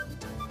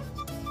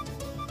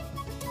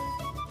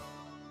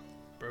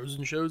Bros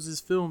and Shows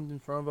is filmed in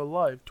front of a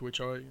live Twitch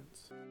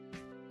audience.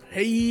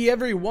 Hey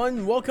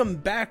everyone, welcome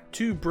back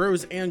to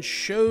Bros and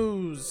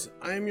Shows.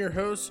 I'm your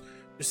host,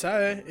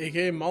 Josiah,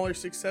 aka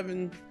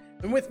Mauler67,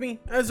 and with me,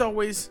 as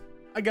always,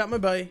 I got my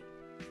buddy,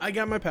 I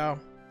got my pal,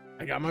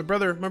 I got my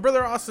brother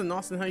Austin.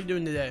 Austin, how you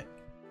doing today?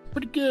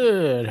 Pretty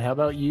good. How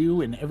about you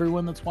and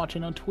everyone that's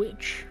watching on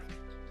Twitch?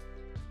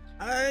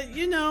 I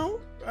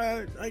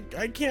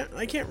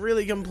can't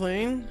really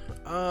complain.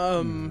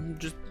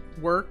 Just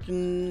work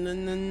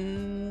and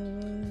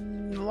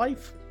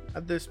life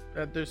at this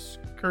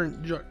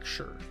current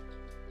juncture,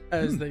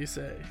 as they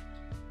say.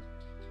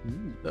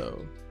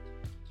 So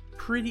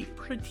pretty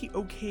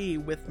okay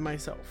with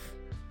myself.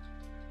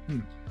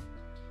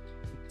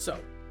 So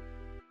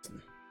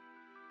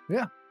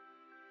yeah,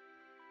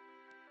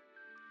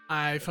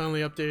 I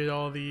finally updated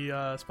all the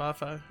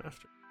Spotify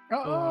after.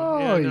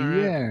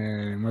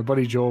 Yeah. My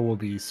buddy Joel will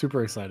be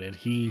super excited.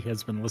 He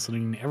has been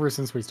listening ever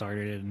since we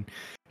started, and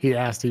he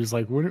was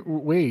like,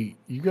 wait,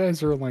 you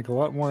guys are like a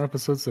lot more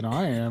episodes than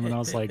I am. And I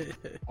was like,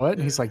 what?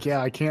 And he's like, yeah,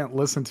 I can't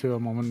listen to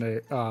him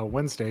on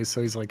Wednesday. So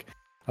he's like,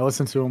 I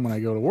listen to him when I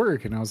go to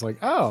work. And I was like,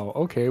 oh,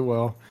 okay,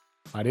 well,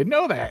 I didn't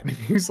know that. And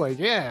he's like,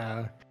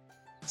 yeah.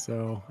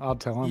 So I'll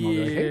tell him.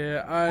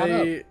 Yeah, I'll be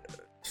like, hey,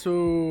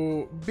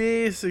 so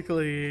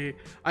basically,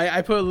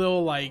 I put a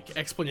little like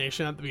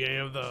explanation at the beginning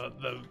of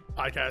the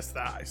podcast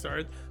that I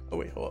started. Oh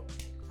wait, hold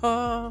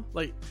up.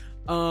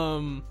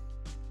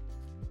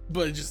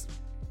 But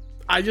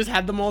I just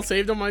had them all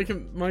saved on my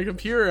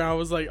computer. And I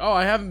was like, oh,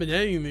 I haven't been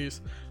editing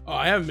these. Oh,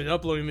 I haven't been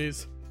uploading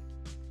these.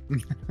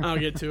 I'll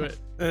get to it.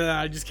 And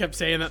I just kept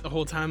saying that the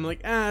whole time,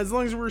 like, as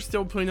long as we're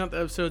still putting out the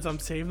episodes, I'm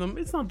saving them.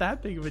 It's not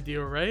that big of a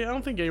deal, right? I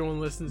don't think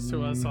anyone listens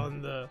to us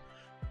on the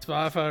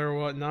Spotify or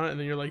whatnot. And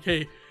then you're like,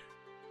 hey,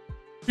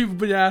 people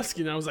been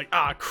asking. I was like,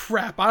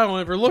 crap, I don't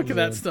ever look at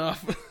that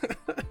stuff.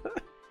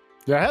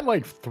 Yeah, I had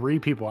like 3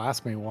 people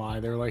ask me why.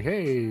 They're like,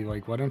 hey,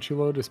 like, why don't you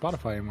load to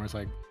Spotify anymore? I was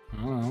like, I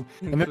don't know.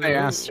 And then they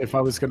asked if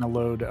I was going to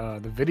load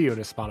the video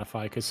to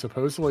Spotify, because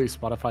supposedly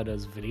Spotify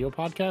does video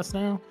podcasts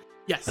now.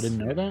 Yes. I didn't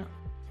know that.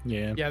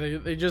 Yeah. Yeah,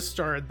 they just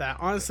started that.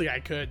 Honestly, I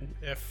could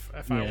if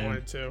I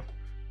wanted to.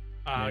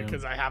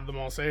 Because I have them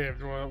all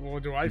saved.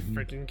 What do I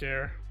freaking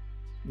care?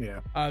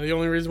 Yeah. The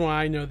only reason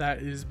why I know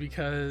that is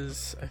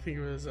because I think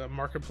it was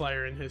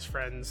Markiplier and his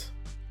friends,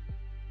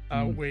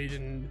 Wade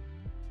and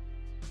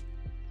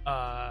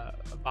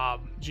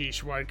Bob.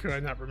 Geesh, why could I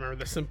not remember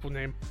the simple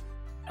name?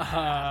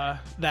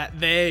 That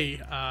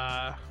they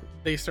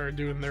started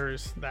doing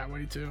theirs that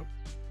way too.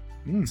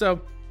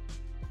 So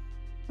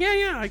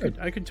yeah, I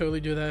could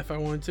totally do that if I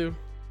wanted to.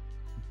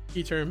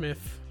 Key term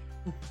if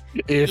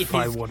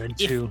I wanted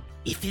to.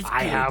 If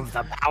I have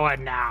the power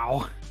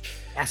now.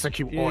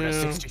 Execute Order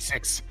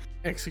 66.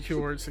 Execute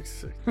Order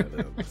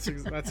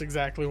 66. That's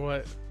exactly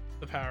what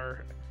the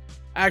power.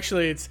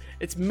 Actually,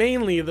 it's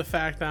mainly the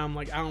fact that I'm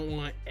like, I don't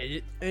want to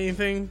edit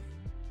anything.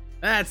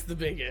 That's the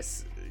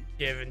biggest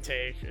give and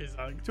take. Is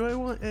like, do I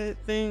want to edit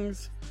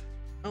things?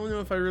 I don't know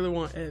if I really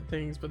want to edit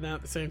things, but then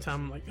at the same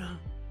time, I'm like,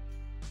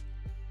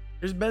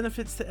 there's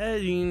benefits to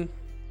editing.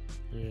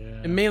 Yeah.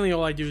 And mainly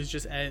all I do is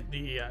just edit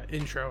the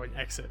intro and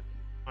exit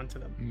onto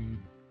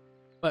them.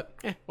 But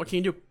what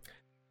can you do?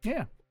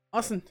 Yeah.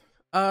 Austin,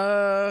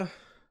 I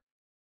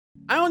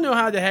don't know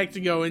how the heck to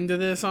go into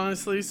this,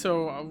 honestly.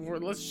 So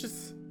let's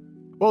just.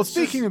 Well,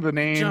 speaking of the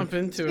name, jump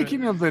into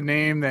speaking of the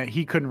name that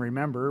he couldn't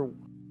remember,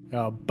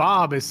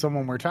 Bob is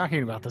someone we're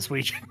talking about this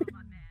week.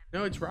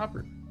 No, it's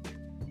Robert.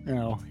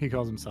 He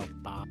calls himself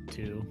Bob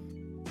too.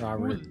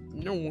 Robert.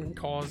 No one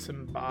calls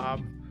him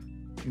Bob.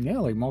 Yeah,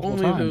 like multiple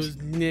times. Only those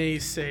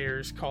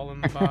naysayers call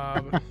him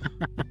Bob.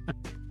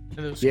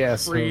 And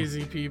those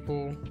crazy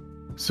people.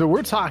 So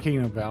we're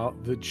talking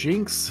about the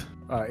Jinx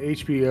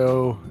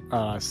HBO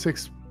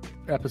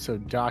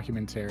 6-episode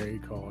documentary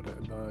called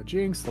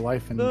Jinx, The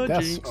Life and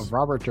Death of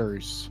Robert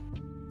Durst.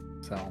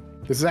 So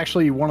this is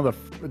actually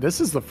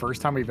this is the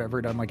first time we've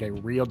ever done like a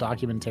real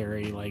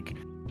documentary, like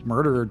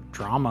murder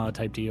drama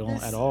type deal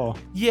at all.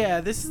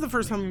 Yeah, this is the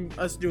first time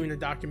us doing a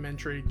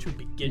documentary to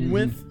begin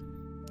with.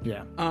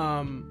 Yeah.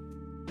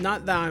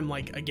 Not that I'm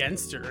like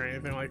against it or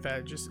anything like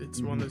that. Just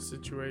it's one of those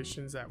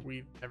situations that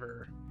we've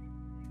never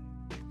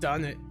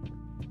done it.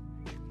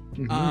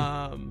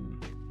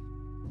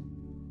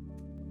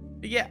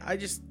 Yeah, I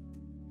just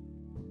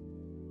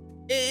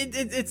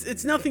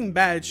it's nothing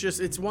bad. It's just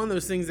it's one of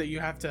those things that you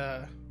have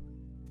to.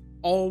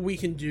 All we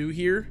can do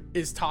here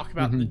is talk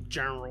about the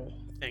general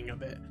thing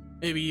of it.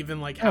 Maybe even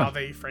like how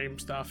they frame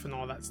stuff and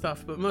all that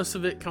stuff. But most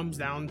of it comes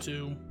down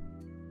to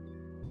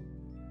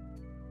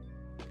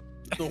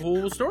the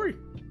whole story.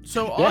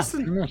 So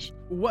Austin,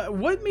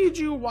 what made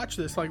you watch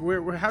this? Like,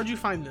 how'd you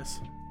find this?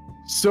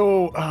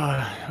 So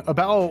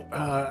about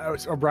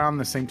around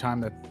the same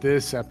time that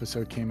this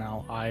episode came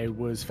out, I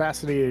was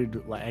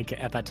fascinated like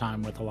at that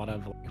time with a lot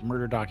of like,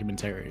 murder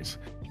documentaries,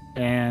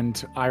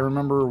 and I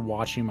remember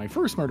watching my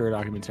first murder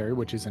documentary,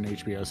 which is an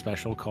HBO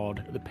special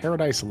called The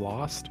Paradise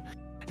Lost,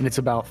 and it's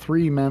about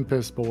 3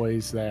 Memphis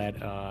boys that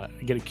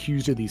get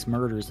accused of these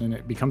murders, and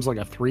it becomes like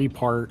a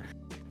 3-part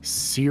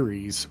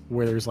series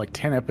where there's like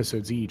 10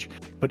 episodes each,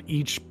 but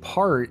each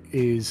part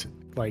is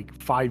like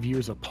 5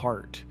 years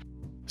apart.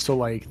 So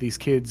like these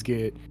kids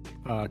get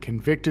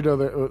convicted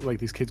of like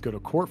these kids go to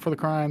court for the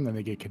crime, then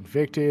they get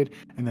convicted,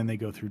 and then they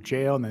go through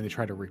jail, and then they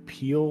try to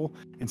repeal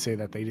and say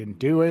that they didn't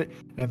do it,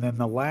 and then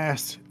the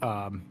last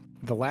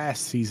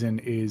season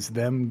is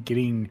them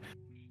getting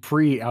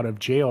free out of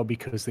jail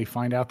because they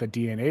find out that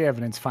DNA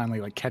evidence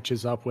finally like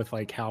catches up with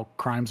like how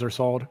crimes are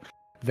solved,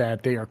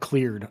 that they are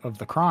cleared of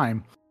the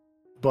crime,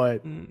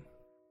 but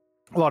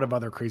a lot of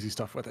other crazy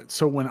stuff with it.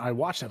 So when I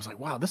watched it, I was like,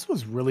 wow, this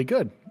was really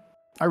good.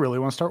 I really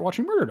want to start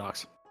watching Murder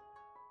Docs.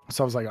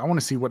 So I was like, I want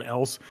to see what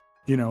else,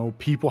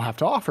 people have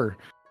to offer.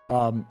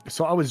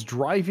 So I was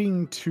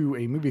driving to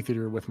a movie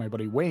theater with my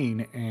buddy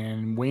Wayne,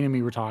 and Wayne and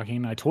me were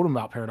talking. I told him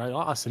about Paradise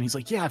Lost, and he's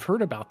like, yeah, I've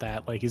heard about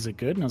that. Like, is it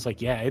good? And I was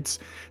like, yeah, it's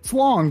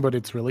long, but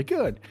it's really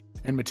good.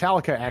 And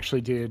Metallica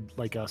actually did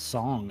like a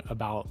song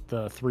about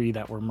the three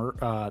that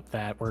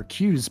were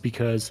accused,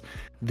 because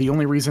the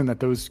only reason that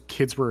those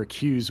kids were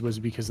accused was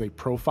because they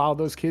profiled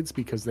those kids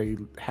because they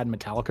had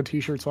Metallica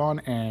t-shirts on,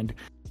 and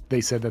they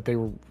said that they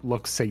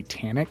looked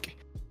satanic,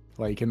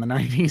 like in the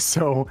 90s.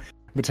 So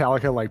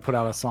Metallica like put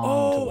out a song.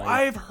 Oh,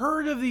 I've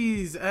heard of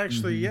these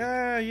actually.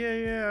 Mm-hmm.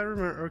 Yeah. I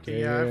remember.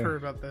 Okay, yeah, I've heard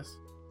about this.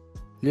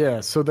 Yeah.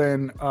 So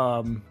then,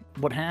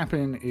 what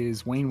happened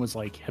is Wayne was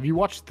like, "Have you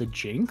watched the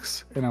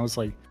Jinx?" And I was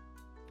like,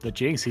 "The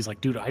Jinx?" He's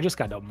like, "Dude, I just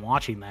got done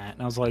watching that."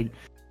 And I was like,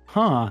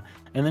 "Huh?"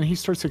 And then he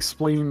starts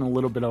explaining a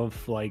little bit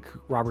of like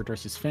Robert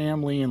Durst's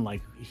family, and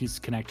like he's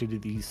connected to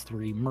these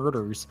 3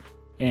 murders,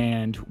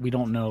 and we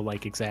don't know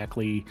like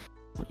exactly,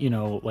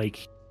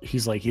 like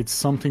he's like, it's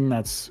something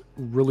that's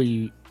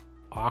really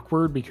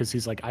awkward, because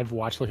he's like, I've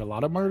watched like a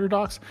lot of murder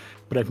docs,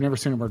 but I've never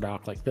seen a murder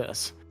doc like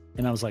this.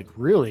 And I was like,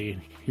 really?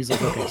 He's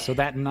like, okay. So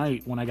that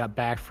night when I got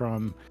back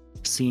from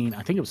seeing,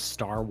 I think it was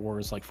Star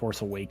Wars like Force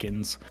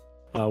Awakens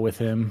with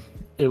him,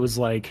 it was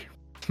like,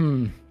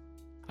 I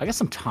got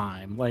some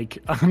time. Like,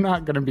 I'm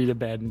not gonna be to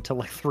bed until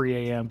like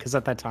 3 a.m. because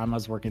at that time I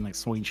was working like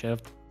swing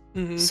shift.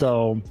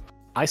 So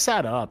I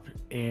sat up,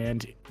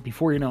 and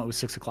before you know it was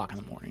 6 o'clock in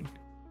the morning,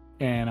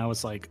 and I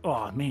was like,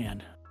 oh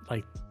man,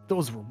 like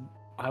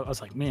I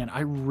was like, man, I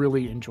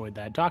really enjoyed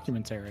that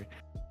documentary.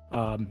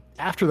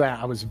 After that,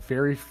 I was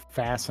very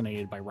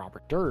fascinated by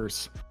Robert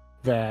Durst,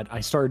 that I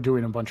started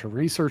doing a bunch of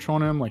research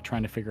on him, like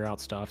trying to figure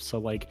out stuff. So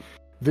like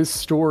this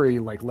story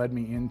like led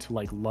me into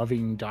like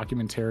loving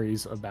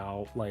documentaries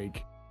about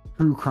like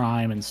true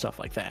crime and stuff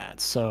like that.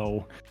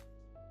 So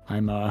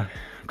I'm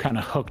kind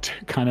of hooked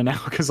kind of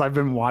now, because I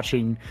watch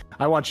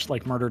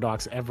like murder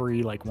docs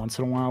every like once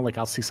in a while. Like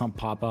I'll see something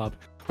pop up.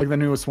 Like the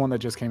newest one that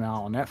just came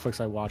out on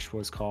Netflix I watched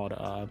was called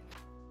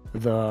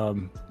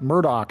the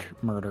Murdoch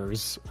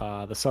Murders,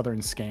 the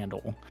Southern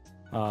Scandal,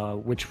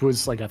 which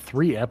was like a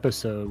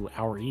 3-episode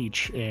hour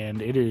each,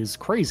 and it is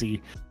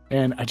crazy.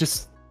 And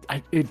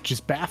it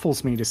just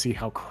baffles me to see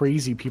how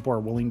crazy people are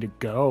willing to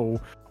go,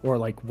 or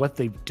like what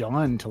they've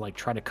done to like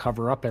try to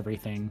cover up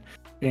everything.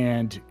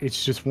 And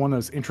it's just one of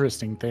those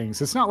interesting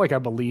things. It's not like I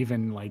believe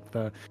in like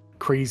the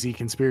crazy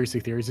conspiracy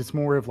theories. It's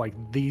more of like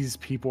these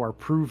people are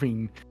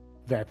proving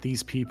that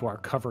these people are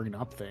covering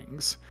up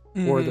things,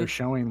 or they're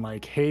showing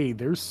like, hey,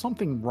 there's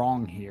something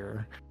wrong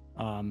here.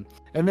 And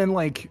then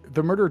like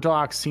the murder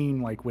doc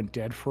scene like went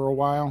dead for a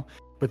while,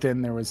 but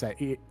then there was that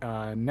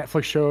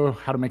Netflix show,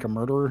 How to Make a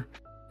Murderer,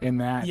 in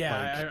that.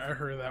 Yeah, like, I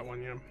heard of that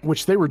one. Yeah,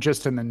 which they were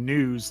just in the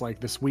news like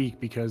this week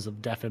because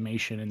of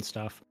defamation and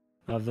stuff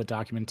of the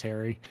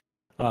documentary.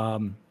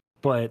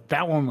 But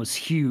that one was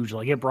huge.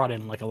 Like it brought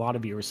in like a lot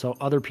of viewers, so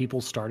other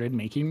people started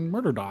making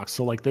murder docs.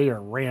 So like they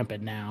are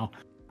rampant now,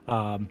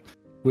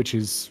 which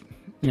is,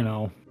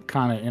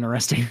 kind of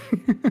interesting.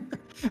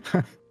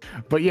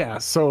 But yeah,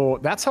 so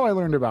that's how I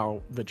learned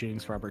about the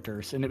Jinx, Robert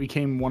Durst, and it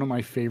became one of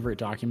my favorite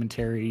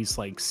documentaries,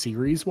 like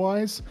series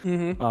wise.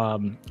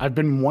 I've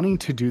been wanting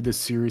to do this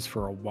series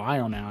for a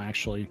while now,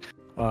 actually.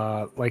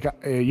 Like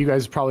you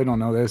guys probably don't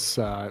know this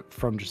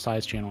from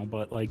Josiah's channel,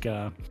 but like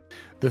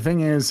the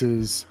thing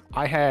is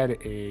I had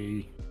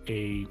a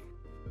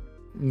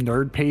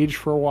nerd page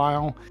for a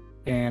while,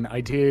 and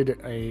I did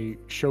a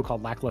show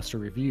called Lackluster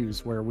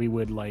Reviews, where we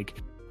would like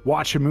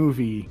watch a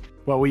movie.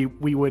 Well, we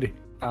would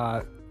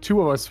 2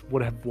 of us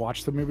would have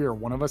watched the movie, or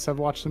one of us have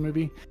watched the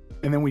movie,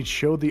 and then we'd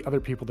show the other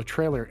people the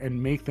trailer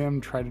and make them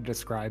try to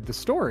describe the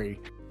story.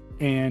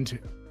 And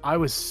I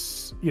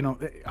was,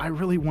 I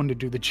really wanted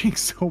to do the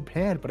Jinx so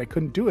bad, but I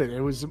couldn't do it.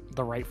 It was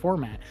the right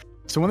format.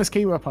 So when this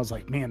came up, I was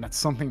like, man, that's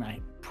something I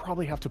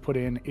probably have to put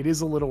in. It is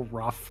a little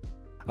rough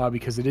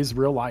because it is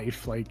real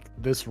life. Like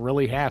this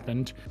really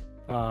happened.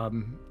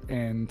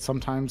 And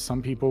sometimes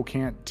some people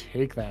can't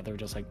take that. They're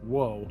just like,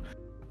 whoa.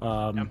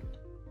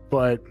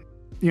 But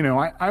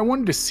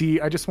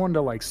I just wanted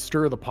to like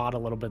stir the pot a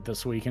little bit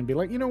this week and be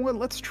like, you know what,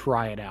 let's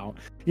try it out.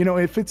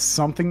 If it's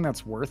something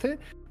that's worth it,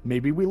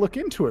 maybe we look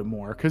into it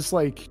more. Cause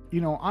like,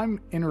 I'm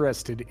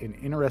interested in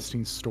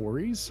interesting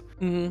stories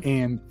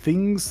and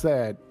things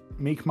that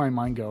make my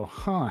mind go,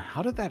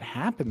 how did that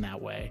happen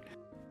that way?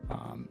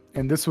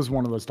 And this was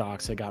one of those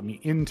docs that got me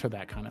into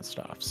that kind of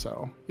stuff.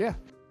 So yeah.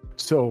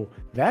 So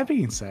that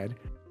being said,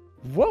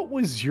 what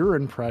was your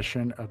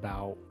impression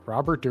about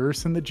Robert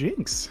Durst and the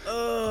Jinx?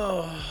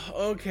 Oh,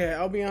 okay.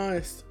 I'll be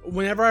honest.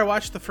 Whenever I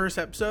watched the first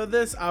episode of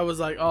this, I was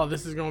like, "Oh,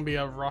 this is gonna be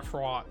a rough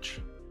watch."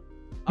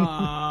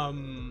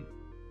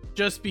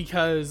 Just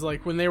because,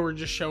 like, when they were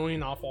just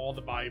showing off all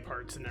the body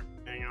parts and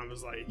everything, I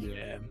was like,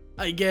 Yeah.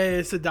 I get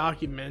it's a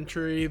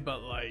documentary,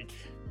 but like,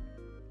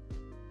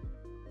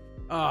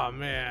 oh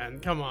man,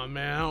 come on,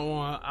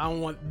 man. I don't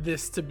want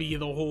this to be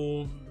the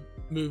whole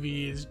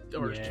movie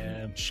or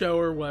show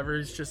or whatever.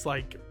 It's just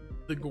like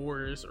the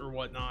gores or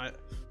whatnot.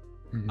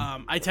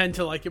 Mhm. I tend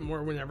to like it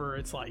more whenever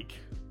it's like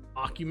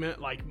not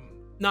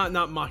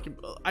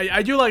mockumentary.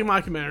 I do like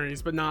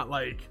mockumentaries, but not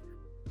like,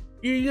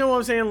 you know what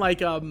I'm saying, like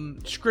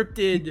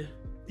scripted.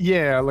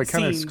 Yeah, like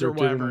kind of scenes or scripted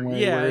in whatever. a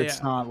way Yeah, where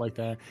it's not like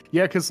that.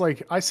 Yeah, because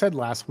like I said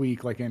last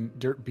week, like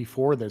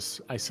before this,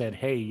 I said,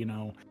 hey, you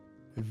know,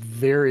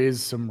 there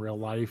is some real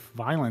life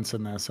violence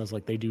in this. I was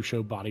like, they do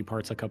show body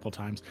parts a couple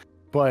times,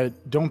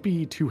 but don't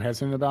be too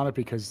hesitant about it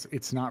because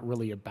it's not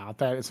really about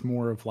that. It's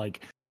more of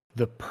like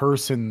the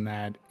person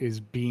that is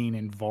being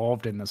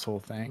involved in this whole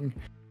thing,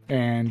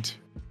 and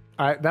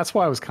that's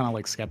why I was kind of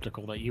like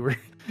skeptical that you were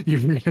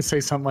going to say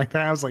something like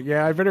that. I was like,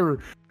 yeah, I better,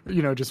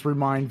 you know, just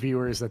remind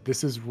viewers that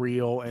this is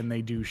real and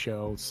they do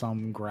show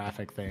some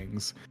graphic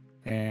things,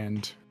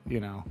 and you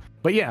know,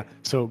 but yeah,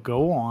 so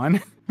go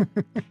on.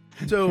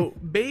 So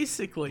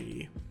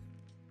basically,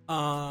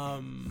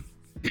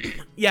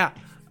 yeah,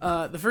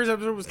 the first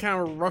episode was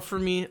kind of rough for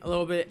me a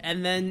little bit,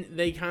 and then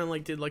they kind of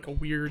like did like a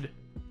weird.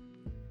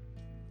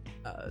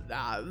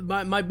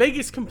 My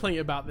biggest complaint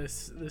about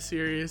this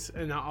series,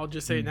 and I'll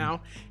just say it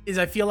now, is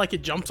I feel like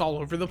it jumps all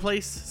over the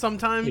place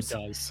sometimes. It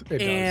does.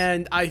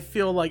 And I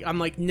feel like I'm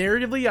like,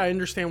 narratively, I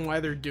understand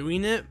why they're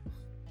doing it,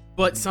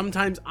 but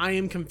sometimes I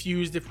am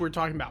confused if we're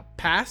talking about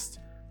past,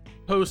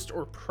 post,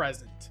 or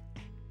present.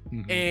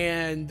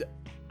 And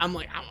I'm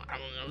like, I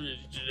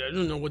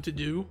don't know what to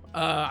do.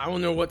 I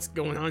don't know what's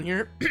going on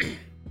here.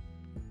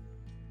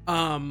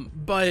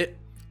 But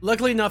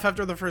luckily enough,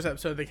 after the first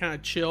episode, they kind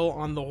of chill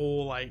on the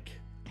whole like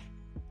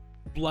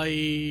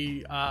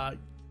bloody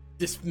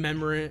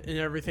dismemberment and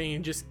everything,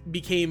 and just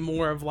became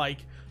more of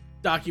like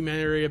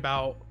documentary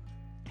about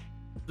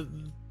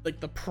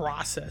the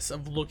process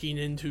of looking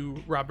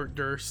into Robert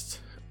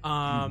Durst.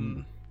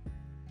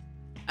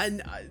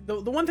 And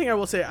the one thing I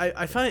will say,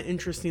 I find it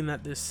interesting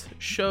that this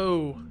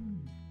show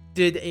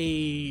did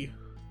a,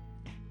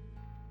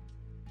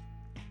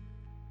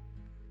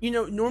 you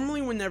know,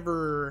 normally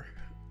whenever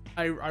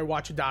I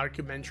watch a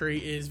documentary,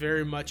 it is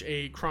very much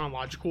a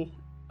chronological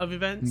of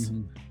events.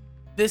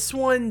 This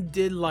one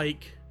did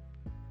like,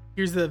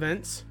 here's the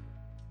events.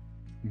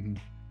 You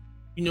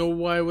know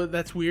why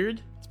that's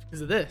weird? It's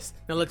because of this.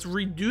 Now let's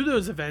redo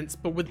those events,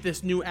 but with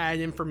this new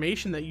added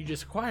information that you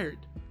just acquired.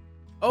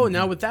 Oh,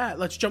 now with that,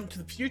 let's jump to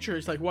the future.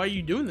 It's like, why are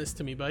you doing this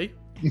to me, buddy?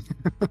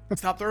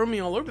 Stop throwing me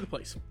all over the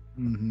place.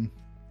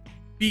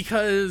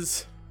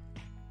 Because,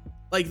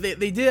 like,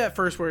 they did at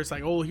first where it's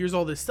like, oh, here's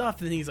all this stuff.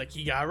 And then he's like,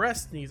 he got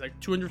arrested. And he's like,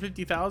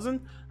 250,000?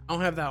 I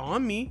don't have that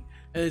on me.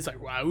 And it's like,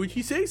 why would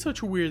he say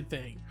such a weird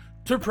thing?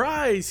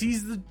 Surprise!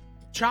 He's the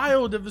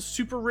child of a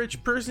super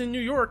rich person in New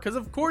York. Because,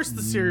 of course,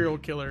 the serial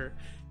killer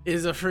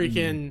is a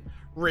freaking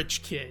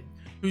rich kid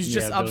who's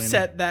just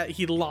upset that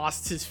he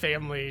lost his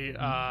family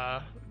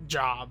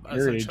job,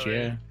 essentially.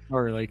 Yeah,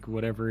 or like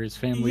whatever his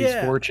family's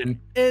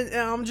fortune. And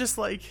I'm just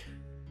like,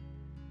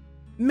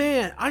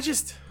 man, I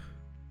just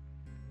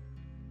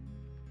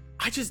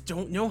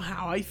don't know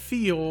how I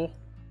feel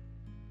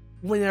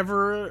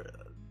whenever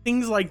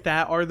things like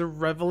that are the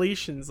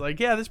revelations. Like,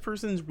 yeah, this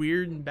person's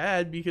weird and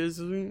bad because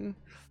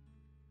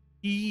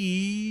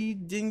he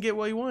didn't get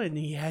what he wanted. And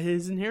he had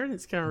his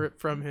inheritance kind of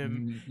ripped from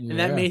him, and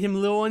that made him a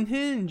little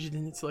unhinged.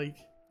 And it's like,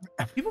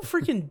 people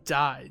freaking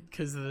died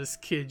because this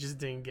kid just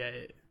didn't get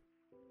it.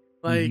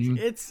 Like,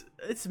 it's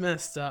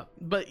messed up.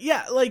 But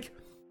yeah, like,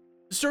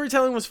 the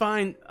storytelling was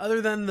fine, other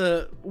than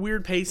the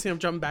weird pacing of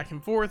jumping back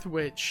and forth,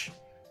 which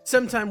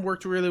sometimes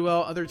worked really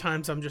well. Other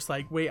times I'm just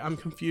like, wait, I'm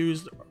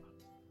confused.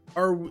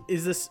 Or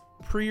is this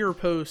pre or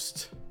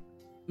post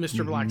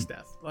Mr. Black's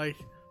death? Like,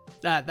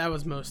 that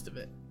was most of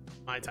it,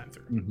 my time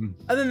through.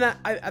 Other than that,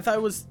 I thought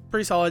it was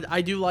pretty solid.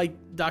 I do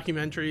like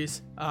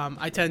documentaries.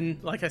 I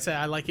tend, like I said,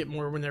 I like it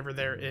more whenever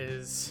there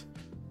is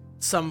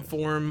some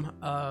form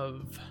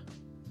of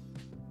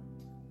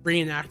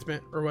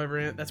reenactment or whatever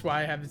in it. That's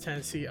why I have the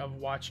tendency of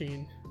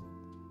watching.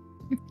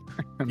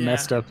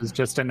 Messed up is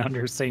just an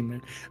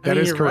understatement. That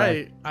is you're correct.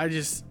 Right. I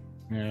just,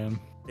 yeah.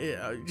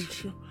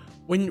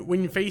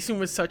 When you're facing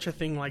with such a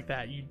thing like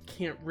that, you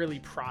can't really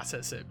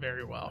process it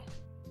very well.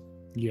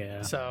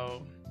 Yeah.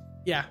 So,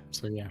 yeah.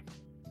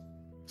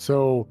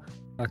 So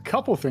a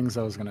couple things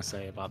I was going to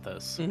say about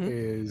this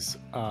is,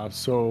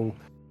 so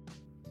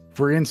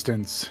for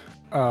instance,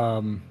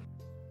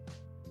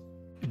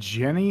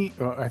 Jenny,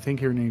 I think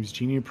her name's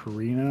Gina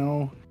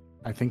Perino.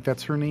 I think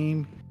that's her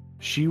name.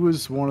 She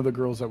was one of the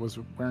girls that was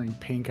wearing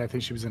pink. I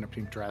think she was in a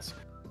pink dress,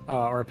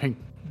 or a pink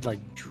like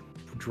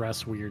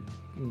dress, weird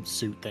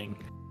suit thing.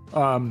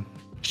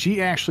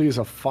 She actually is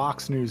a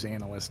Fox News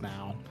analyst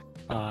now.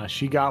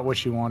 She got what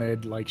she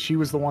wanted. Like, she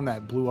was the one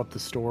that blew up the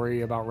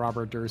story about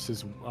Robert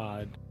Durst's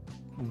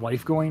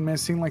wife going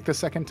missing like the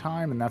second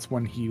time, and that's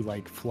when he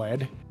like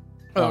fled.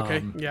 Oh,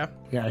 okay. Yeah.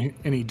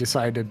 And he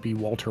decided to be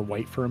Walter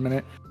White for a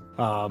minute.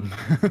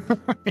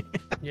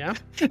 Yeah.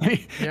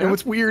 And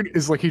what's weird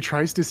is like he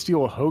tries to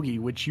steal a hoagie,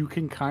 which you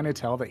can kind of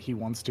tell that he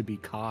wants to be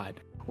caught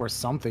or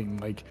something.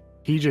 Like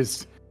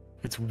it's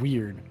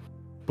weird.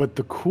 But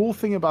the cool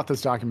thing about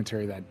this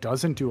documentary that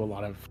doesn't do a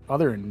lot of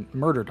other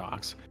murder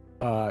docs,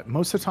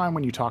 most of the time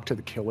when you talk to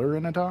the killer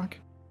in a doc,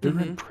 they're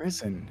in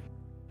prison.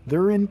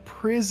 They're in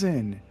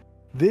prison.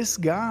 This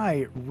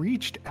guy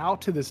reached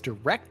out to this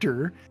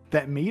director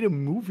that made a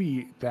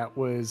movie that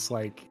was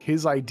like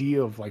his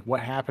idea of like what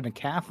happened to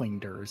Kathleen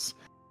Durst.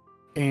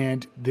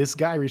 And this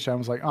guy reached out and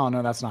was like, oh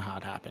no, that's not how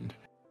it happened.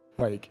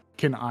 Like,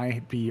 can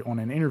I be on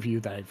an interview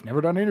that I've never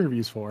done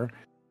interviews for?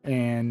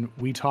 And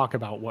we talk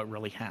about what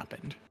really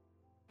happened.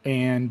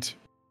 And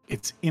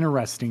it's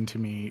interesting to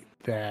me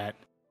that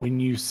when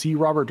you see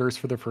Robert Durst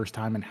for the first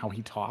time and how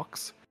he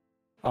talks,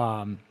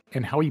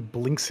 and how he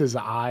blinks his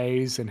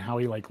eyes and how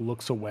he like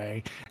looks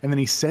away, and then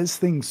he says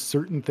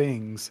certain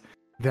things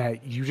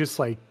that you just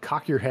like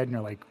cock your head and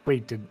you're like,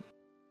 wait, did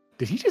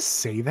he just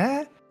say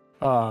that?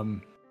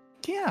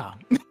 Yeah.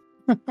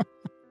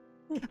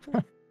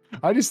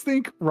 I just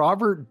think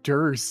Robert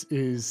Durst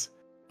is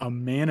a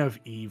man of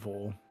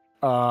evil.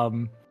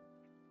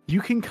 You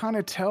can kind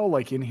of tell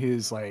like in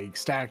his like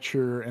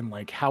stature and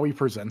like how he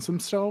presents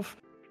himself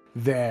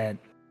that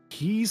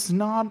he's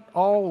not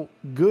all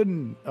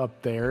good up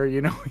there,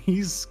 you know.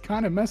 He's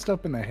kind of messed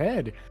up in the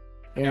head.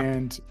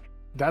 And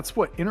that's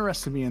what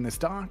interested me in this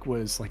doc,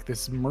 was like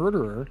this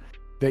murderer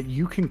that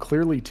you can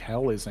clearly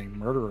tell is a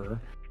murderer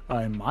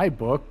in my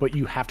book, but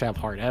you have to have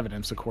hard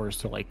evidence, of course,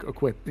 to like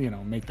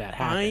make that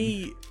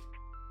happen.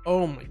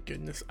 Oh my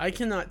goodness, I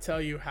cannot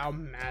tell you how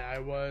mad I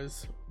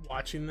was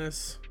watching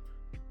this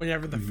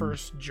whenever the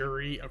first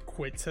jury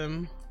acquits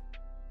him,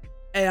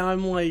 and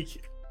I'm like,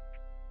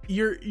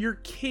 you're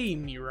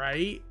kidding me,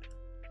 right?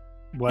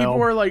 Well,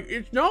 people are like,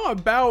 it's not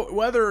about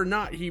whether or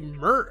not he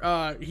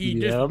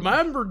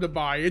dismembered the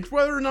body, it's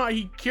whether or not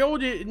he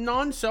killed it in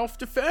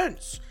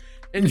non-self-defense.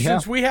 And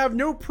since we have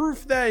no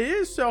proof that it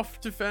is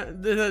self-defense,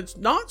 that it's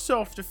not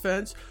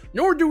self-defense,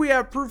 nor do we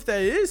have proof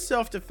that it is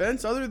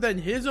self-defense other than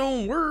his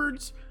own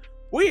words,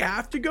 we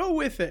have to go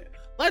with it.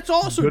 Let's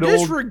also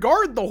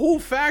disregard the whole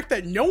fact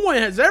that no one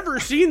has ever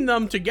seen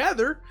them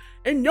together,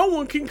 and no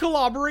one can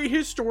corroborate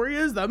his story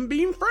as them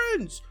being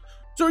friends.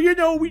 So,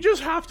 we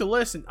just have to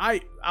listen.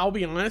 I'll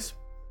be honest.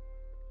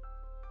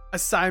 A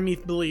side of me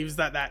believes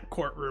that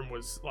courtroom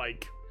was,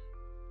 like,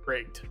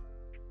 rigged.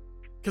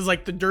 Because,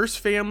 like, the Durst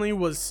family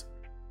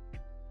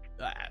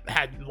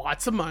had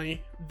lots of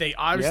money. They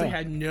obviously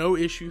had no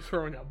issue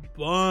throwing a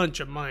bunch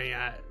of money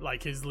at,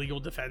 like, his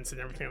legal defense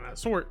and everything of that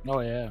sort.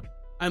 Oh, yeah.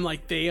 I'm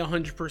like, they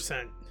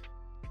 100%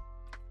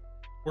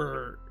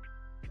 were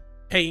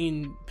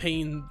paying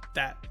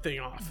that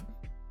thing off.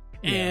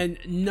 Yeah. And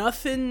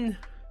nothing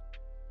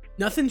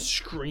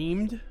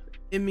screamed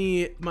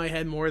in my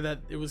head more that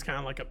it was kind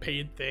of like a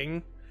paid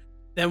thing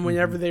than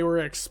whenever they were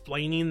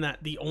explaining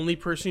that the only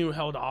person who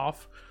held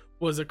off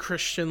was a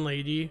Christian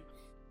lady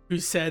who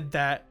said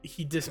that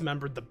he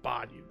dismembered the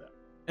body.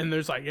 And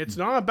there's like, it's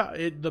not about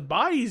it, the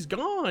body's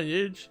gone,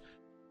 it's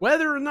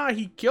whether or not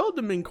he killed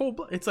him in cold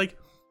blood. It's like,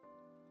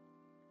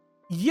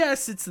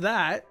 yes, it's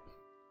that,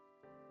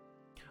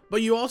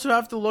 but you also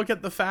have to look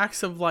at the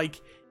facts of like,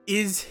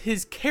 is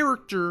his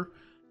character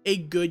a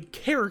good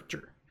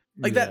character?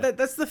 Like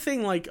that's the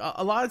thing. Like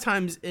a lot of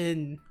times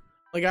in,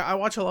 like, I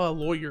watch a lot of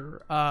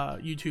lawyer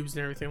YouTubes and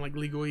everything, like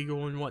Legal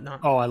Eagle and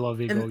whatnot. Oh, I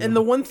love Eagle. And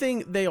the one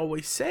thing they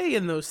always say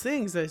in those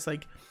things is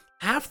like,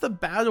 half the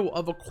battle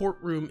of a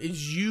courtroom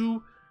is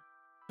you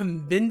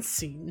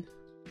convincing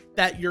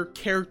that your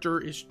character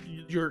is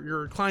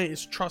your client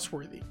is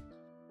trustworthy.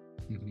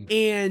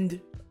 And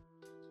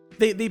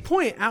they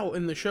point out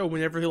in the show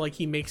whenever like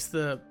he makes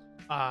the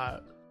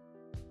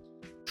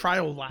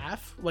trial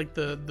laugh, like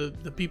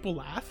the people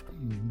laugh,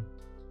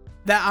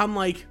 that I'm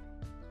like,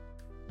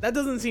 that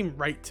doesn't seem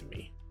right to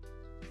me.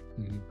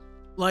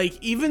 Like,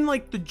 even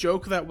like the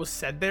joke that was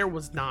said there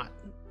was not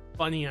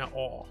funny at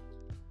all.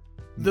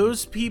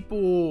 Those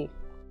people,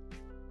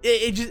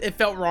 it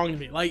felt wrong to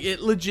me. Like, it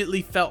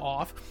legitly felt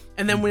off.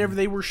 And then whenever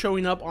they were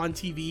showing up on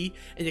TV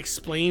and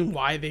explain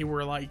why they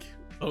were like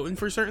voting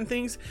for certain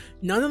things,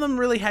 none of them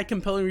really had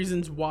compelling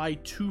reasons why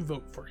to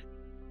vote for him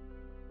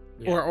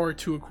or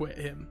to acquit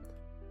him.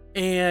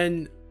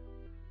 And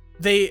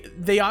they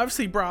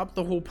obviously brought up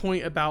the whole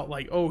point about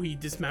like, oh, he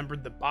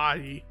dismembered the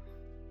body,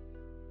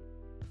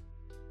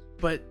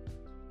 but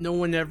no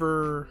one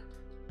ever,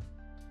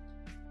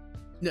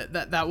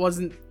 that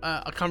wasn't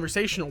a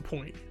conversational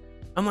point.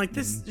 I'm like,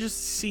 this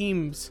just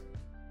seems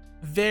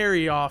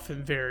very off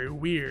and very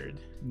weird.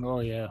 Oh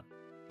yeah.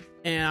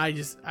 And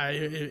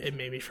it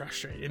made me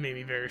frustrated. It made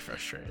me very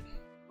frustrated.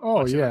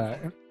 Oh yeah.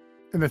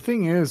 And the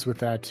thing is with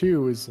that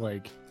too is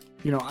like,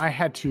 you know, I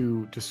had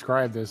to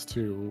describe this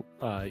to,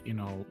 you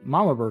know,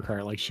 Mama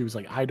Burkhart. Like, she was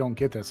like, I don't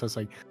get this. I was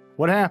like,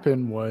 what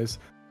happened was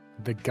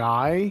the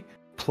guy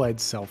pled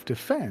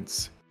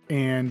self-defense,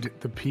 and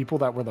the people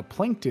that were the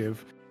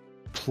plaintiff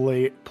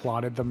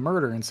plotted the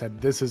murder and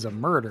said, this is a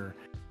murder,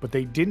 but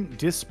they didn't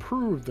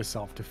disprove the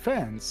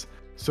self-defense.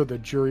 So the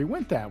jury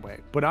went that way.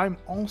 But I'm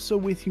also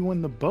with you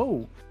in the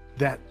boat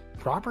that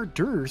Robert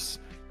Durst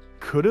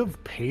could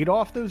have paid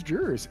off those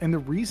jurors. And the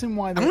reason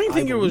why I don't even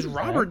think it was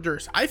Robert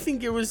Durst. I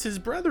think it was his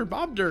brother,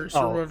 Bob Durst,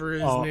 or whatever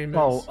his name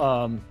is.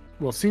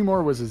 Well,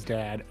 Seymour was his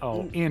dad.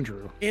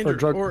 Andrew.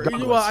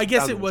 Well, I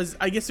guess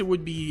it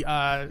would be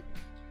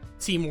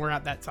Seymour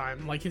at that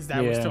time. Like, his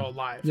dad was still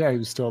alive. Yeah, he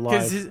was still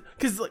alive.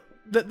 Because like,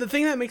 the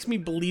thing that makes me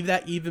believe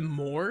that even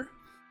more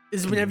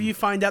is whenever you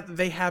find out that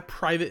they have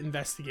private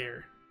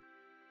investigator.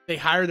 They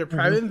hired a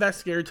private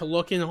investigator to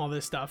look in all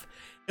this stuff.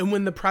 And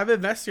when the private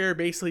investigator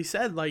basically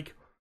said, like,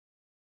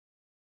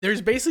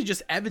 there's basically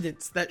just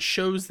evidence that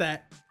shows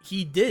that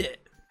he did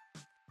it.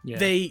 Yeah.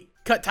 They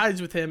cut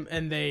ties with him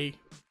and they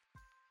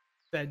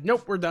said,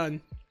 nope, we're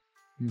done.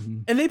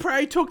 And they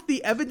probably took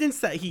the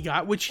evidence that he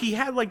got, which he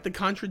had like the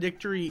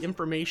contradictory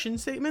information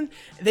statement.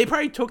 They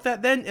probably took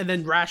that then and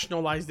then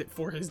rationalized it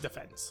for his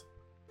defense.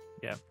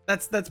 Yeah.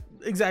 That's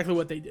exactly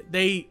what they did.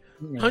 They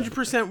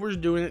 100% were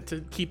doing it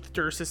to keep the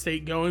Durst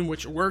estate going,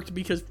 which worked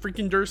because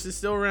freaking Durst is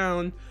still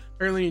around,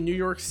 apparently in New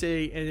York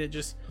City, and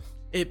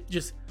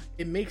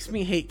it makes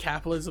me hate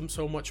capitalism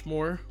so much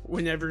more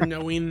whenever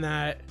knowing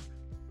that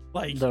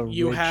like the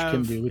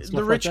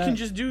rich can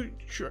just do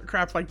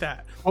crap like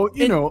that. Oh,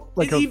 you know,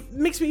 like it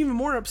makes me even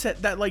more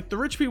upset that like the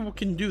rich people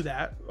can do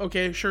that.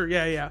 Okay, sure,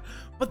 yeah,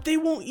 but they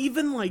won't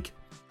even like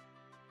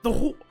the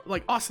whole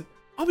like Austin.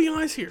 I'll be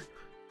honest here.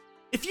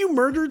 If you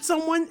murdered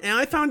someone and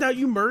I found out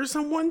you murdered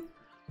someone,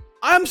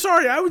 I'm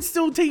sorry, I would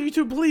still take you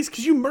to the police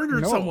because you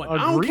murdered someone. I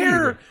don't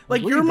care.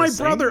 Like, you're my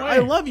brother. I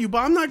love you, but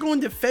I'm not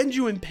going to defend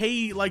you and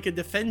pay like a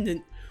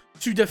defendant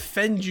to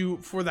defend you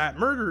for that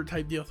murder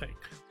type deal thing.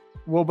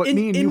 Well, but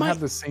me and you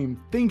have the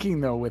same thinking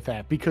though with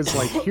that, because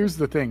like, here's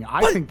the thing.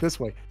 I think this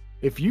way.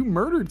 If you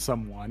murdered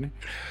someone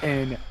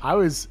and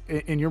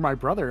you're my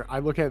brother, I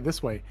look at it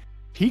this way.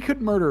 He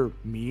could murder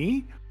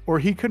me or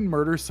he could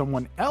murder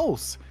someone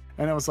else.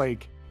 And I was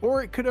like,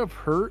 or it could have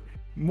hurt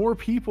more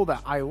people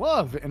that I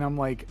love. And I'm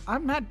like,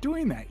 I'm not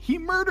doing that. He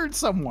murdered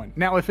someone.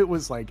 Now, if it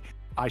was like,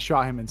 I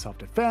shot him in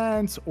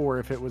self-defense, or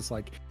if it was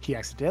like he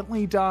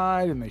accidentally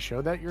died and they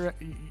showed that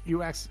it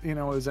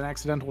was an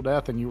accidental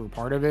death and you were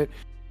part of it,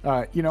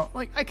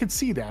 like I could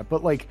see that.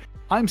 But like,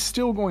 I'm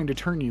still going to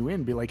turn you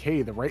in, be like,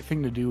 hey, the right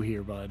thing to do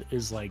here, bud,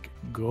 is like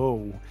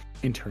go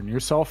and turn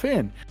yourself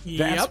in.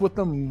 That's what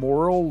the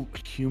moral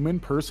human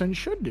person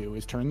should do,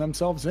 is turn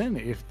themselves in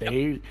if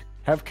they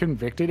have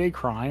convicted a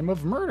crime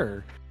of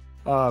murder.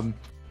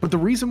 But the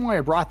reason why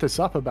I brought this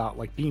up about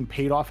like being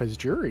paid off as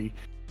jury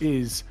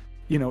is,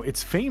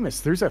 it's famous.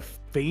 There's a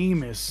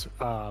famous,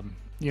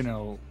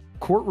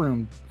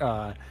 courtroom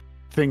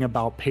thing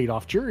about paid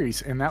off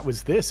juries. And that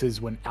was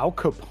is when Al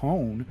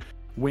Capone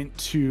went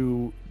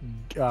to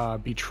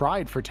be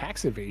tried for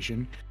tax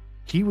evasion,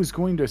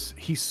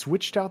 he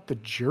switched out the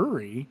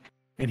jury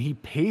and he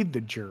paid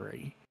the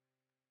jury.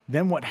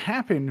 Then what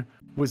happened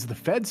was the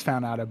feds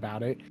found out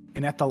about it,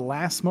 and at the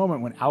last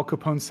moment when Al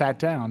Capone sat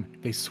down,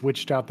 they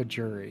switched out the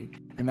jury,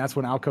 and that's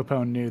when Al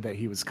Capone knew that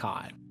he was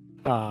caught.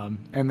 And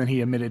then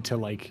he admitted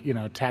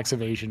to tax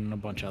evasion and a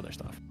bunch of other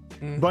stuff.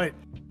 But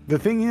the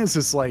thing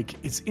is like,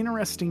 it's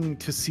interesting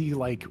to see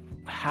like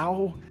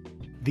how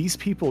these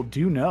people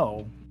do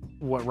know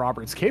what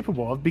Robert's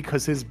capable of,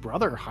 because his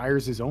brother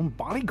hires his own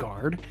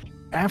bodyguard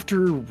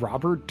after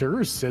Robert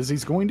Durst says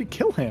he's going to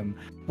kill him.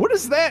 What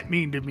does that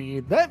mean to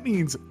me? That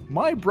means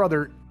my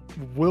brother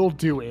will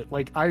do it.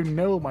 Like, I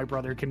know my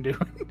brother can do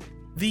it.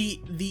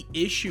 The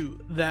issue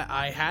that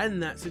I had in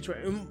that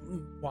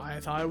situation, why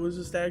I thought it was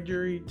a stag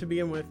jury to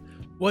begin with,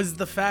 was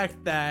the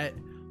fact that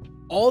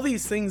all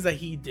these things that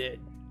he did,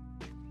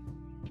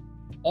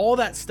 all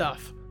that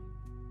stuff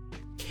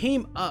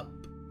came up,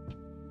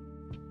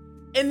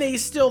 and they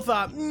still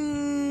thought,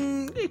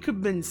 it could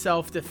have been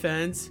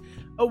self-defense.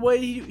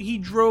 He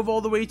drove all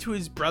the way to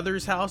his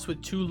brother's house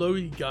with 2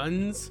 loaded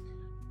guns.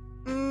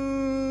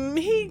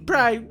 He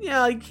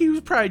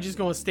was probably just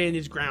gonna stand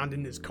his ground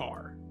in his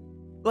car.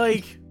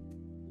 Like,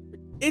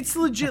 it's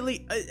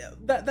legitly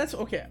that's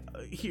okay.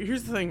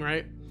 Here's the thing,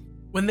 right?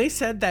 When they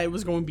said that it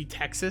was going to be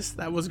Texas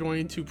that was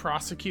going to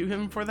prosecute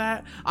him for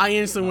that, I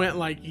instantly went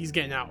like, he's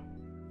getting out.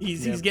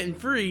 He's getting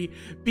free,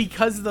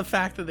 because of the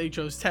fact that they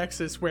chose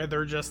Texas, where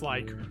they're just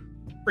like,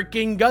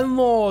 freaking gun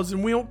laws,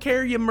 and we don't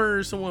care you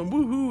murder someone.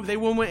 Woohoo! They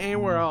wouldn't went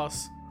anywhere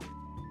else.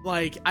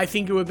 Like, I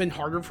think it would have been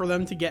harder for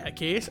them to get a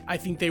case. I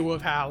think they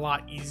would have had a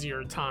lot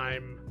easier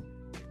time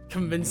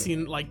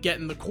convincing, like,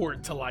 getting the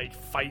court to like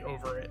fight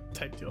over it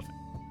type deal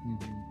thing.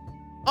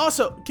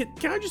 Also,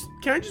 can I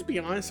just be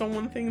honest on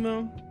one thing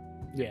though?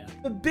 Yeah.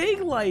 The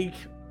big like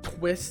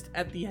twist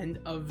at the end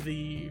of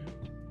the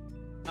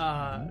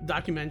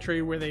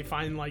documentary where they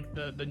find like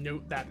the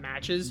note that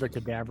matches the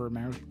cadaver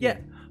mouth. Yeah.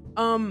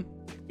 You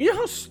know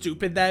how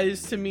stupid that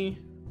is to me?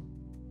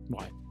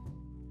 Why?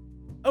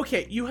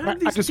 Okay, you have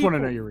these I just people,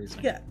 want to know your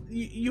reason. Yeah,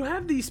 you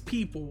have these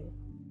people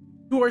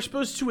who are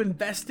supposed to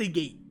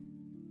investigate,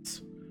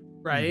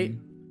 right?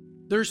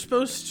 They're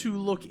supposed to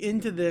look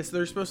into this.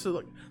 They're supposed to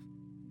look...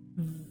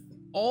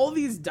 All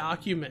these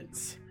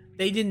documents,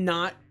 they did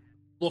not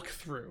look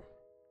through.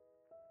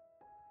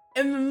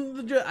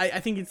 And then I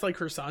think it's like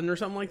her son or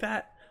something like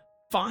that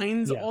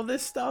finds all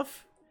this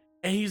stuff.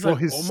 And he's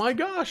like, oh my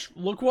gosh,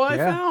 look what I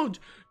found.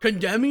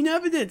 Condemning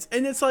evidence.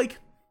 And it's like,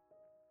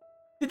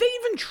 did they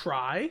even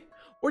try?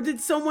 Or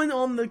did someone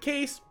on the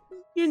case,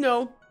 you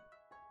know,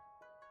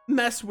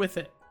 mess with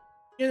it?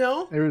 You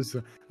know? There was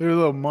a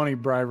little money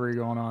bribery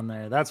going on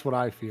there. That's what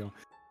I feel.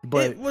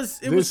 But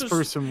this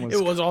person was...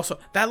 It was also...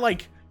 That,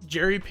 like,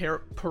 Jerry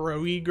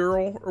Pierogi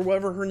girl, or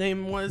whatever her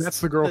name was. That's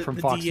the girl from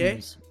Fox DA.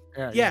 News.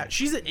 Yeah,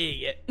 she's an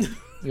idiot.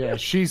 Yeah,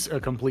 she's a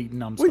complete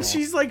numbskull. When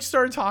she's like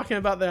started talking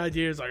about the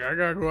idea, it's like, I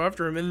gotta go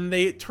after him, and then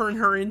they turn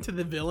her into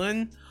the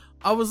villain.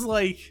 I was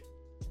like,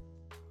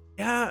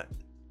 yeah,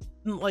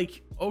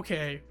 like,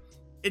 okay,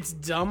 it's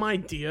dumb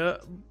idea.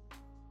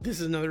 This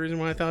is another reason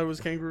why I thought it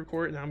was Kangaroo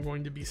Court, and I'm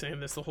going to be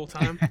saying this the whole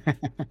time.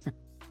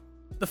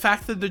 The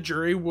fact that the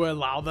jury would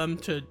allow them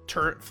to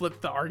flip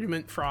the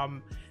argument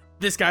from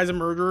this guy's a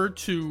murderer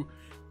to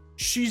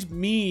she's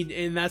mean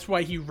and that's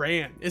why he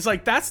ran. It's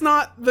like, that's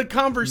not the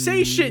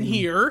conversation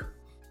here.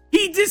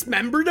 He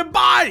dismembered a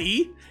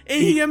body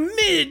and he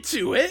admitted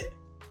to it.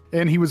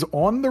 And he was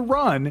on the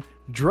run,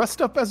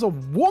 dressed up as a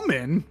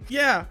woman.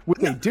 Yeah.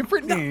 With a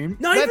different name.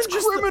 That's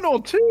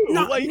criminal too.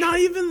 Not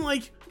even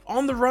like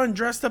on the run,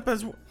 dressed up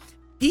as...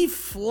 He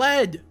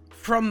fled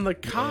from the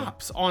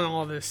cops on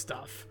all this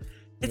stuff.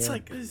 It's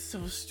like, it's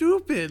so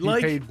stupid. He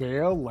like paid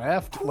bail,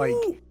 left, who, like...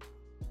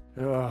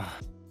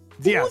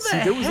 Yeah, see,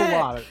 there was a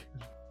lot of...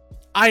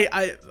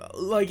 I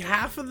like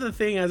half of the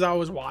thing as I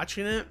was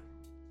watching it,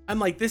 I'm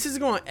like, this is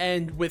going to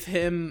end with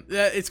him.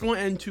 It's going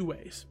to end two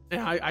ways.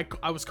 And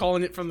I was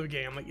calling it from the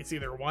beginning. I'm like, it's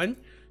either one,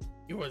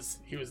 he was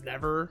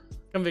never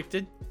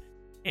convicted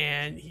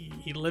and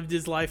he lived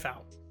his life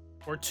out.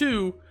 Or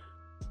two,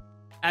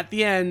 at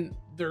the end,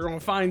 they're going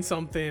to find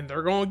something.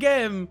 They're going to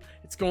get him.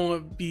 It's going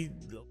to be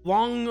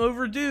long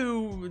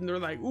overdue. And they're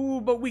like,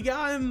 ooh, but we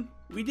got him.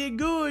 We did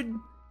good.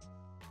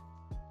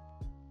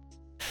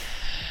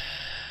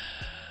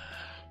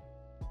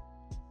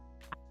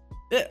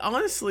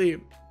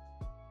 Honestly,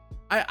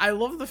 I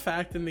love the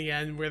fact in the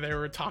end where they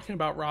were talking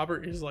about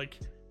Robert. He's like,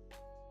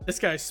 this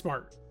guy's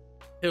smart.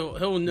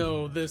 He'll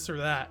know this or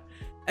that.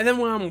 And then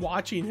when I'm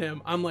watching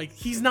him, I'm like,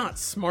 he's not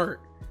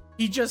smart.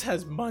 He just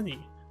has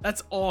money.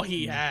 That's all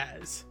he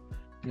has.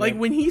 Yep. Like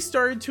when he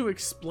started to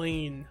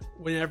explain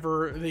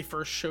whenever they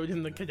first showed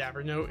him the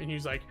cadaver note and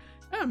he's like,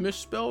 yeah,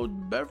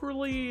 misspelled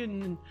Beverly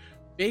and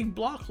big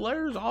block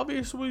letters,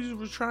 obviously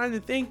was trying to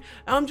think.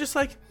 And I'm just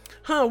like,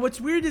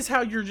 what's weird is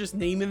how you're just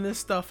naming this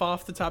stuff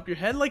off the top of your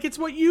head like it's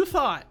what you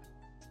thought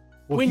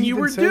when you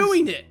were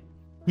doing it.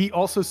 He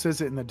also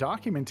says it in the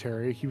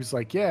documentary. He was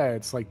like, yeah,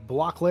 it's like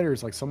block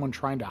letters, like someone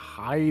trying to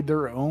hide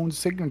their own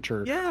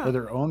signature or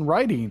their own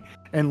writing.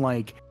 And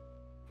like,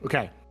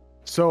 okay,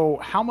 so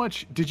how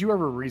much did you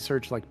ever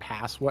research like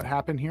past what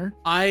happened here?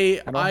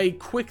 I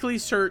quickly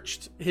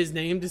searched his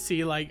name to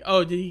see like,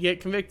 oh, did he get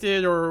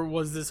convicted or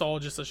was this all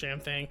just a sham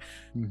thing?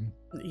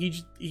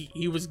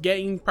 He was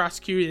getting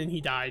prosecuted and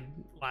he died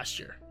last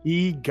year.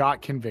 He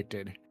got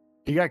convicted.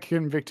 He got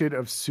convicted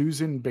of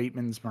Susan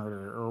Bateman's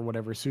murder or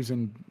whatever.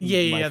 Susan.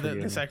 Yeah,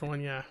 the second one.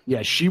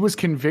 Yeah, she was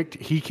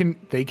convicted.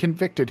 They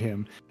convicted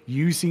him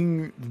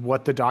using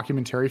what the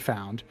documentary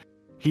found.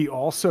 He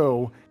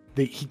also.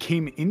 He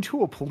came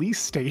into a police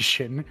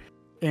station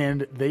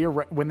and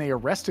when they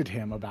arrested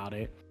him about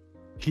it,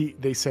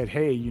 they said,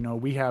 hey, you know,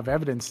 we have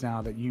evidence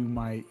now that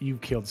you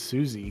killed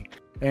Susie.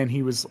 And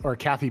he was, or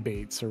Kathy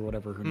Bates or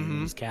whatever her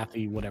name was,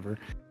 Kathy, whatever.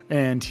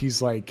 And he's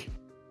like,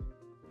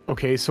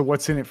 okay, so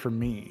what's in it for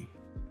me?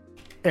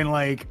 And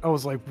like, I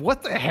was like,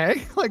 what the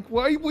heck? Like,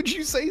 why would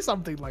you say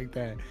something like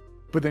that?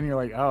 But then you're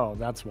like, oh,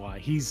 that's why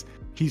he's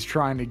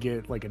trying to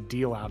get like a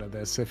deal out of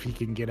this if he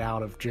can get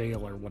out of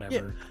jail or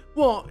whatever. Yeah.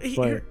 Well,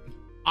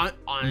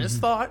 honest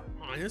thought,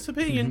 honest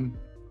opinion,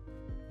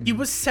 he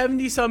was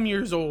 70 some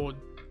years old.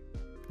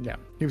 Yeah,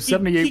 he was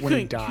 78 when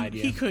he died.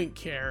 He couldn't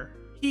care.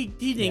 He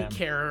didn't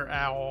care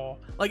at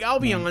all. Like, I'll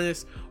be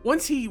honest.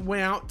 Once he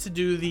went out to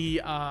do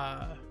the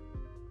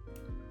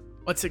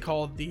what's it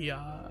called, the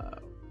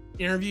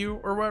interview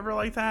or whatever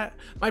like that,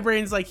 my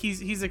brain's like,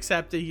 he's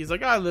accepted. He's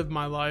like, I lived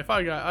my life.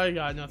 I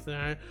got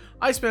nothing.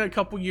 I spent a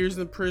couple years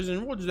in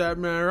prison. What does that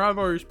matter? I've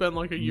already spent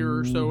like a year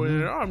or so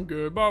in it. I'm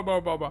good. Blah blah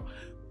blah blah.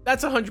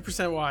 That's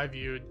 100% what I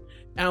viewed.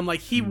 And I'm like,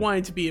 he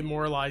wanted to be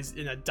immortalized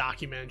in a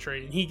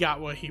documentary, and he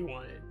got what he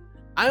wanted.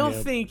 I don't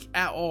think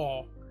at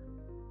all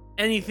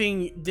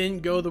anything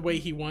didn't go the way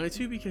he wanted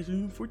to, because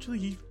unfortunately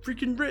he's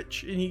freaking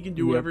rich and he can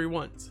do whatever he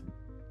wants.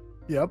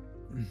 Yep.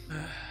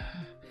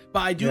 But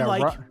I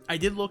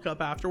did look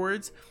up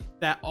afterwards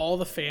that all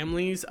the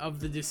families of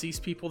the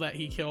deceased people that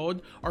he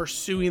killed are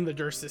suing the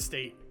Durst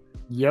estate.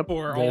 Yep.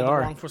 For all the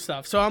wrongful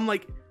stuff. So I'm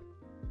like,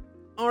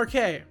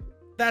 Okay,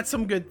 that's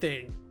some good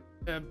thing.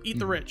 Eat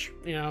the rich,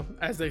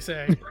 as they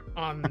say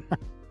on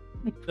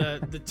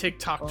the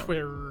TikTok,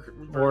 Twitter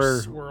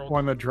or world.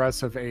 on the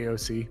dress of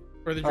AOC.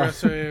 Or the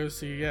dress of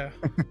AOC, yeah.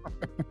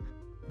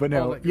 But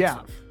no,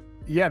 stuff.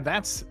 Yeah,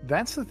 that's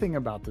the thing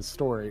about this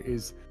story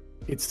is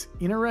it's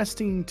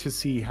interesting to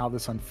see how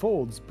this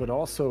unfolds, but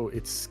also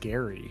it's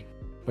scary.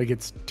 Like,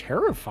 it's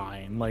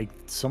terrifying. Like,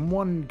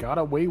 someone got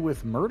away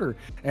with murder.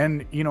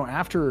 And,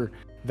 after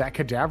that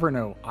cadaver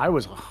note, I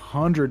was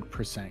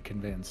 100%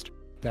 convinced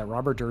that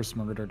Robert Durst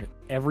murdered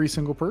every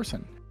single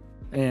person.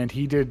 And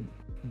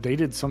they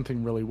did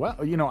something really well.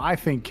 I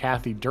think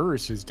Kathy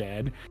Durst is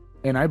dead,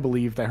 and I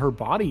believe that her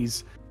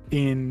body's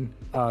in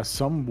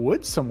some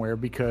woods somewhere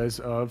because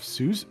of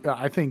Susan.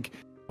 I think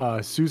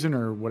Susan,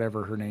 or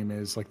whatever her name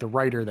is, like the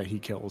writer that he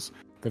kills,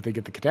 that they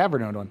get the cadaver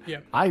note on. Yeah.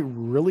 I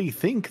really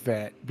think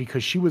that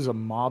because she was a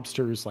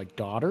mobster's like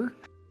daughter,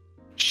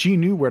 she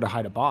knew where to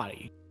hide a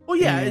body. Well,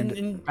 yeah,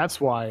 and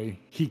that's why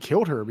he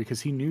killed her,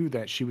 because he knew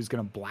that she was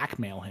going to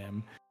blackmail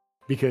him,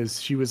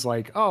 because she was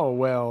like, oh,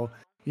 well,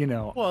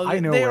 well, I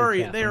know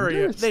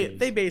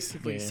they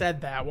basically Yeah.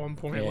 said that at one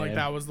point. Yeah. Like,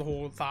 that was the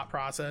whole thought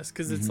process,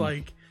 because it's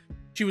like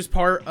she was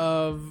part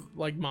of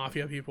like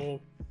mafia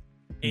people,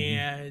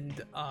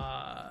 and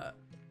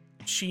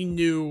she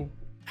knew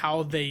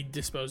how they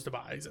disposed of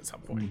bodies at some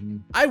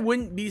point. I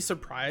wouldn't be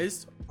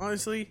surprised,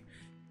 honestly,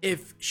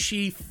 if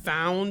she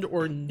found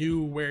or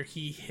knew where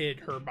he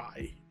hid her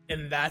body,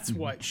 and that's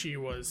what she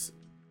was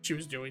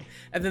doing.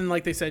 And then,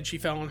 like they said, she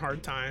fell in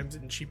hard times,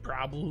 and she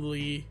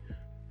probably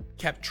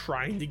kept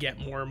trying to get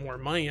more and more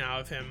money out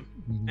of him,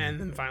 and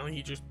then finally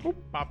he just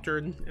popped her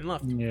and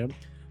left. Yep.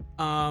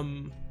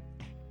 Man,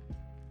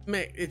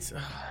 it's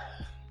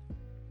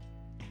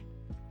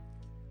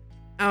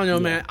I don't know,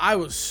 man. I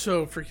was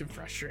so freaking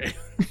frustrated.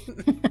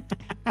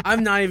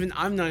 I'm not even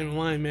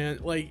lying, man.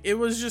 Like, it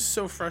was just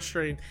so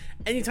frustrating.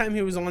 Anytime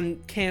he was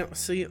on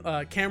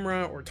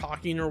camera or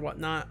talking or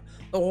whatnot,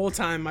 the whole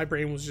time my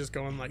brain was just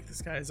going like,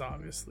 this guy is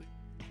obviously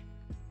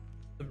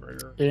the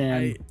murderer.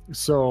 And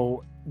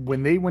so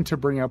when they went to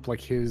bring up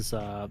like his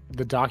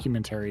the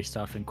documentary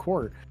stuff in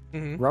court,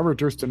 Robert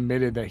Durst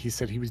admitted that he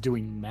said he was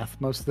doing meth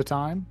most of the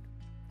time.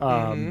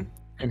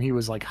 And he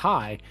was like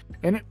high,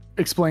 and it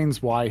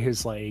explains why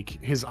his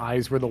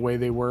eyes were the way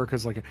they were,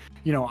 because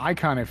I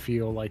kind of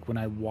feel like when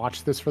I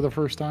watched this for the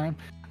first time,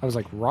 I was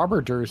like,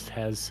 Robert Durst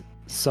has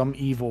some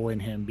evil in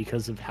him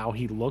because of how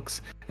he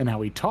looks and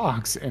how he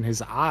talks, and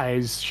his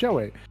eyes show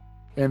it.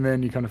 And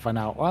then you kind of find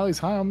out, well, he's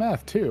high on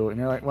meth too, and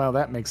you're like, well,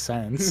 that makes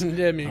sense.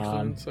 Yeah, it makes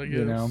sense, I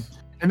guess.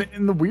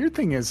 And the weird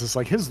thing is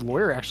like his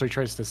lawyer actually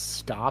tries to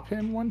stop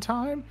him one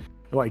time,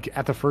 like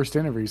at the first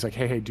interview. He's like,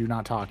 hey, do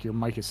not talk, your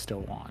mic is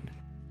still on.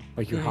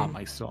 Like, your hot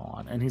mic's still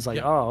on. And he's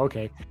like, oh,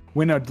 okay.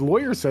 When a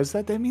lawyer says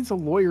that, that means a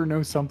lawyer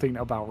knows something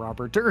about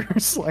Robert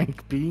Durst,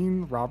 like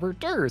being Robert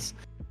Durst.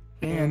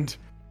 And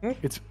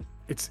it's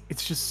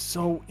just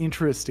so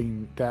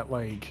interesting that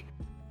like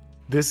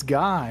this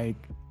guy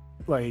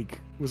like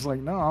was like,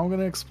 no, I'm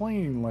gonna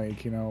explain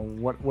like,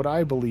 what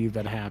I believe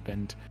that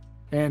happened.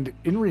 And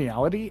in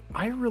reality,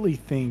 I really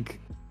think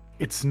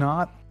it's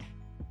not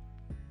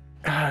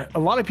a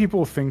lot of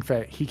people think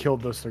that he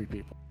killed those 3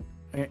 people.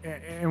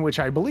 In which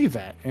I believe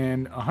that,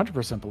 and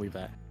 100% believe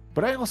that.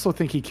 But I also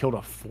think he killed a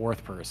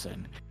 4th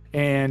person.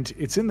 And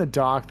it's in the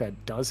doc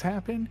that does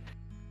happen,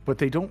 but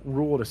they don't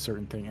rule it a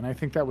certain thing. And I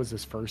think that was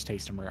his first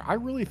taste of murder. I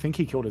really think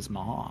he killed his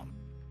mom,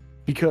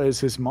 because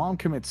his mom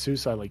commits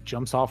suicide, like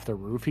jumps off the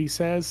roof, he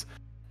says.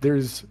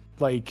 There's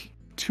like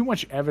too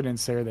much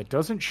evidence there that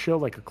doesn't show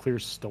like a clear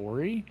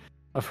story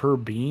of her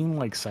being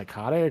like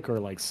psychotic or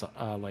like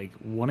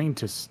wanting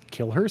to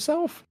kill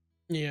herself.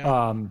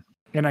 Yeah.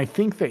 And I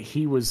think that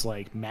he was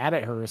like mad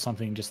at her or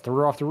something, just threw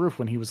her off the roof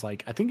when he was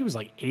like, I think he was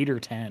like 8 or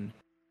 10. And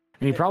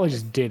he probably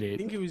just did it. I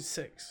think he was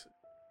 6.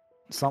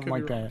 Something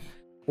like that.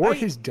 Or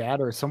his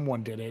dad or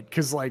someone did it.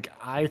 Because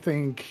I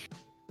think,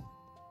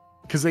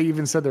 because they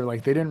even said they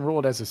didn't rule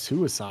it as a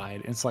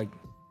suicide. It's like,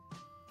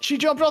 she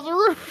jumped off the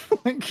roof.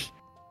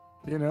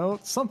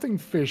 Something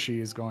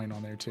fishy is going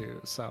on there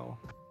too. So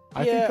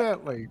I think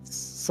that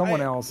someone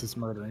else is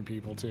murdering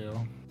people too.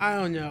 I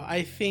don't know.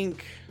 I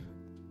think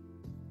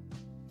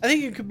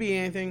it could be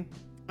anything.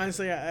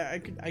 Honestly, I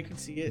could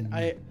see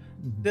it.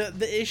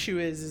 The issue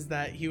is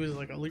that he was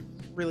like a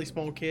really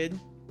small kid,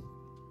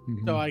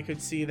 so I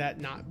could see that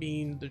not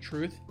being the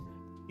truth.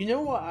 You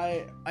know what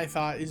I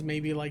thought is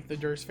maybe like the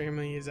Durst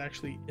family is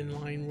actually in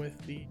line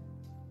with the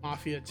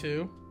mafia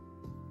too,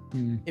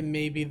 and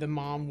maybe the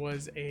mom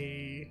was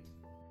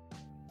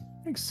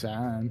makes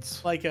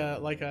sense, like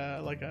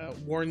a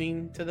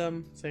warning to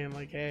them, saying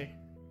like, hey,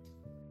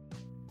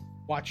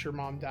 watch your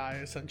mom die,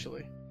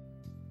 essentially.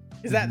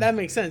 Because that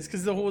makes sense,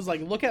 because the whole was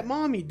like, look at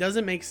mommy,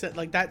 doesn't make sense.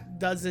 Like, that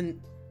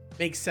doesn't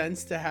make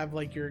sense to have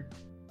like your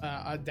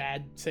a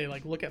dad say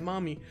like, look at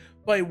mommy.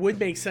 But it would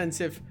make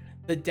sense if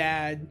the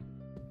dad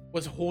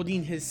was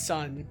holding his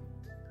son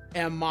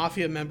and a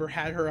mafia member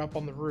had her up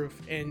on the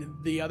roof, and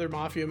the other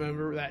mafia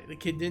member that the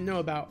kid didn't know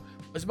about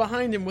was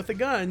behind him with a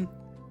gun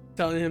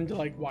telling him to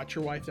like watch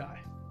your wife die.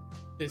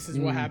 this is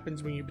what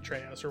happens when you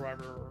betray us, or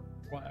whatever.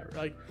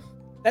 Like,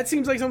 that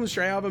seems like something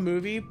straight out of a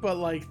movie, but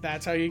like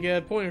that's how you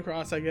get a point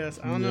across, I guess.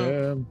 I don't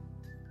know.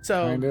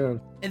 So, kind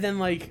of. And then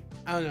like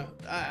I don't know.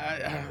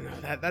 I don't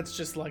know. That's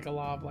just like a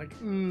lot of like,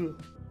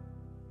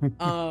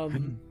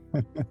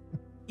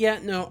 yeah,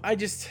 no, I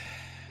just.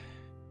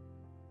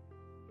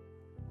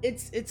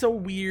 It's a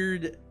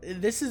weird.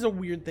 This is a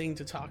weird thing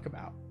to talk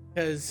about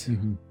because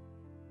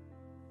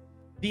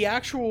the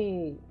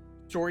actual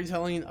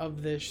storytelling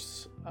of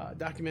this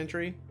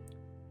documentary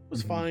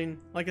was fine.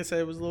 Like I said,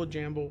 it was a little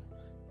jamble.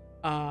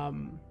 I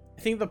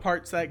think the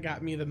parts that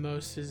got me the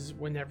most is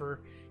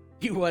whenever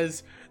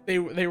they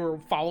were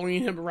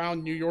following him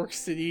around New York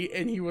City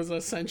and he was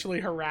essentially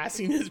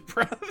harassing his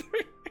brother.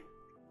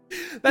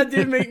 That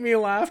did make me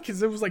laugh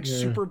because it was like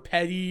super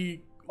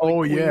petty,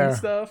 like,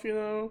 stuff, you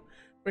know.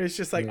 But it's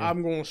just like,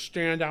 I'm going to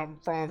stand out in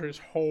front of his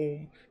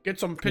home, get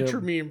some picture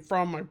of me in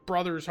front of my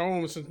brother's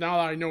home since now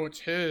that I know it's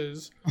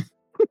his.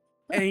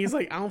 And he's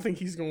like, I don't think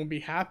he's going to be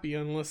happy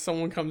unless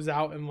someone comes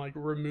out and like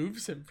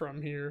removes him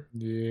from here.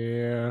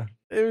 Yeah.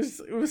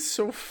 It was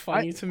so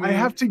funny to me. I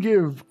have to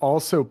give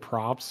also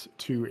props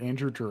to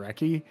Andrew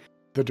Jarecki,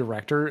 the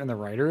director and the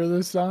writer of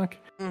this doc.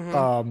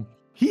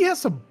 He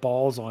has some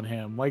balls on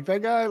him. Like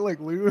that guy, like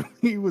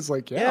literally was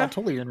like, I'll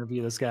totally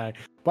interview this guy.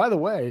 By the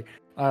way,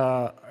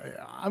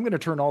 I'm going to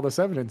turn all this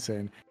evidence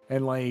in.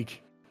 And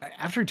like,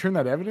 after he turned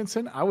that evidence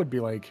in, I would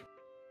be like,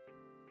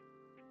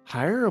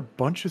 hire a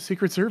bunch of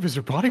Secret Service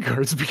or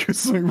bodyguards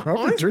because like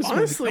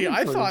honestly,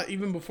 I thought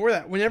even before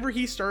that, whenever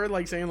he started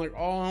like saying like,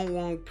 oh, I don't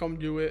want to come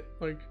do it.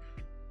 Like,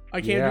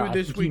 I can't do it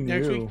this week,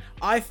 next week.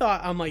 I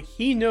thought, I'm like,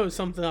 he knows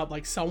something up.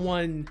 Like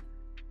someone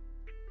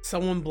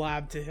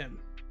blabbed to him.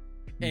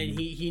 And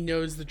he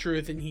knows the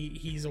truth and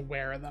he's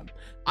aware of them.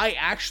 I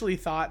actually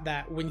thought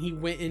that when he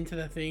went into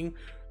the thing,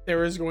 there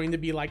was going to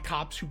be like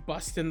cops who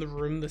bust in the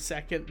room the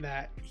second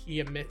that he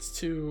admits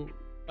to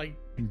like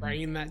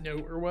writing that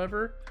note or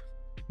whatever.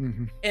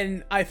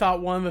 And I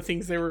thought one of the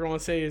things they were going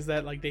to say is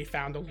that like they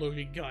found a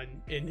loaded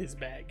gun in his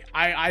bag.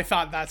 I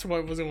thought that's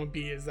what it was going to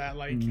be, is that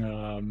like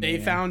they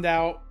found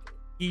out,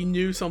 he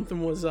knew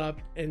something was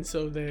up, and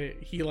so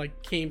he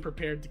like came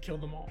prepared to kill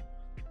them all.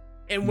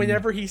 And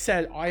whenever he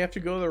said, I have to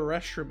go to the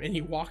restroom, and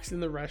he walks in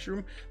the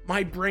restroom,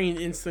 my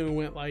brain instantly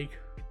went like,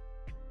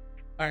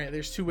 all right,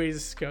 there's two ways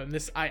this go. And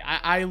this,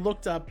 I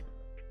looked up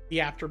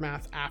the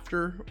aftermath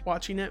after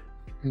watching it,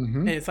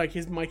 and it's like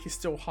his mic is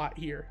still hot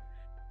here.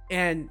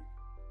 And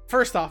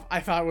first off, I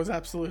thought it was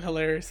absolutely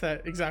hilarious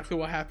that exactly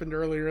what happened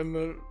earlier in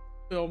the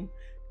film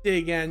did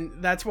again.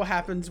 That's what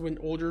happens when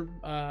older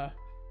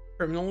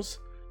criminals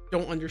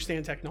don't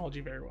understand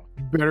technology very well.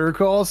 Better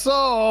call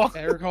Saul.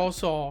 Better call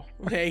Saul,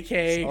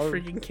 aka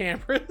freaking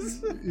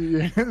cameras.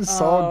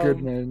 Saul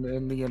Goodman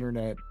and the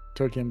internet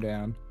took him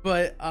down.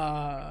 But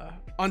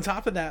on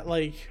top of that,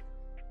 like,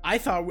 I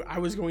thought I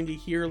was going to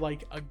hear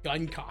like a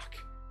gun cock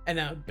and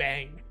a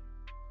bang,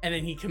 and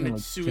then he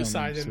commits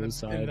suicide in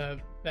the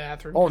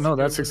bathroom. Oh no,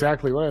 that's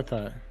exactly what I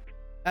thought.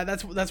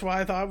 That's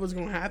why I thought it was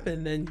going to happen.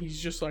 And then he's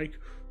just like,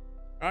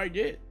 I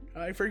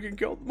freaking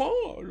killed them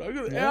all.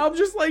 And I'm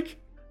just like,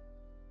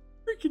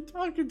 freaking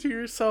talking to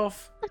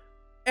yourself.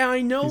 And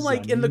I know, he's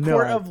like, in the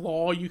court of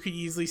law, you could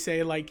easily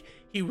say like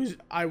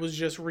I was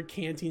just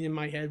recanting in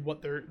my head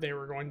what they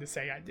were going to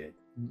say I did.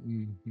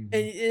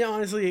 And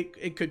honestly,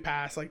 it could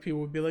pass. Like, people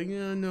would be like,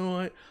 yeah,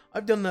 no,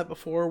 I've done that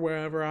before,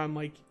 wherever I'm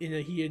like in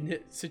a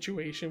heated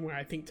situation where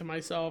I think to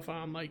myself,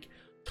 I'm like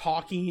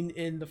talking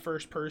in the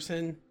first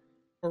person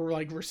or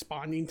like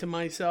responding to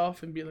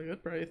myself and be like, I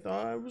probably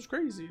thought I was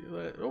crazy.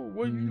 Like, oh,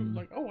 what you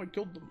like? Oh, I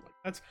killed them.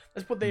 Like,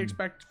 that's what they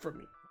expect from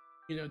me,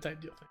 you know,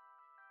 type deal thing.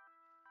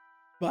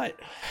 But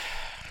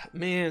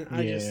man,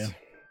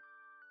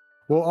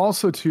 well,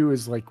 also too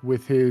is like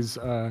with his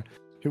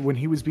when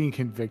he was being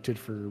convicted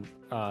for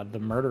the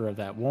murder of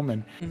that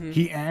woman,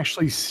 he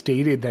actually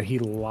stated that he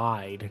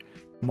lied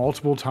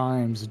multiple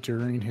times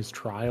during his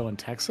trial in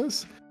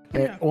Texas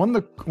on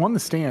the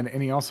stand.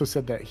 And he also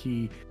said that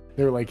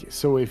they're like,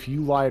 so if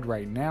you lied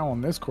right now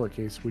on this court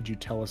case, would you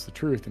tell us the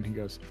truth? And he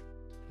goes,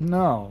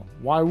 no,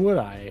 why would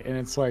I? And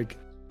it's like,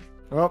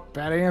 oh,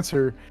 bad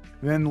answer.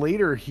 And then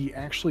later he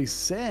actually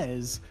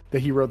says that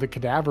he wrote the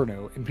cadaver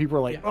note, and people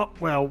are like, oh,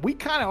 well, we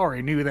kind of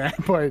already knew that,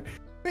 but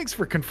thanks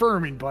for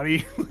confirming,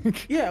 buddy.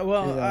 Yeah,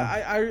 well, you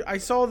know. I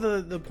saw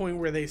the point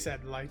where they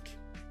said like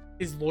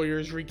his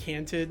lawyers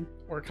recanted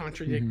or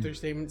contradict their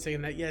statement,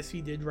 saying that yes,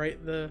 he did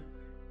write the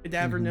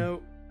cadaver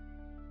note.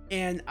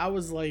 And I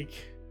was like,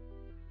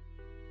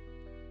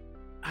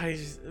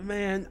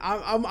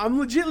 I'm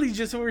legitimately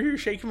just over here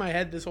shaking my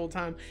head this whole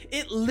time.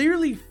 It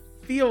literally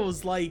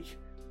feels like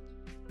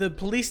the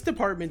police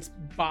department's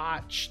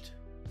botched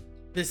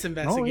this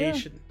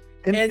investigation.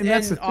 And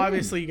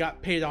obviously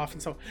got paid off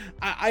and so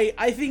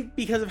I think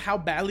because of how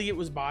badly it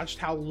was botched,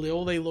 how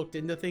little they looked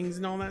into things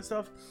and all that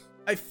stuff,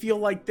 I feel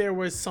like there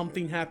was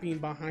something happening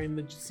behind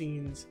the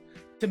scenes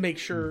to make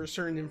sure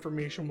certain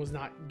information was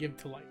not given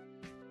to light.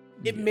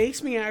 it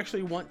makes me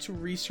actually want to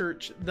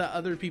research the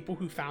other people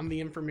who found the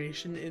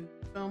information in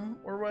film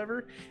or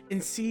whatever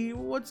and see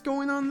what's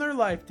going on in their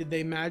life. Did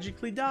they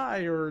magically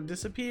die or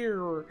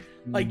disappear, or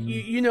like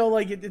you know,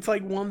 like it's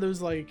like one of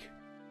those like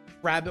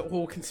rabbit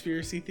hole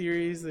conspiracy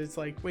theories that's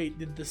like, wait,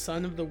 did the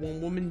son of the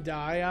one woman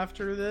die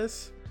after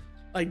this?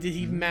 Like, did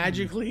he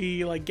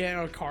magically like get in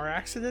a car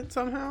accident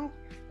somehow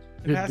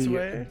and pass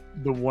away?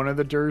 The one of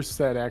the Durst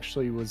that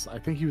actually was, I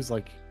think he was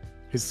like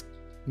his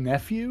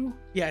nephew.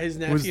 Yeah, his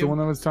nephew was the one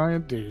that was telling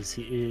him,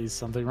 is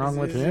something wrong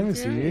with him?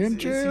 Is he in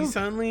jail? Does he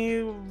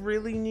suddenly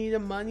really need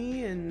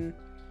money and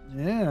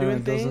yeah,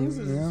 doing things?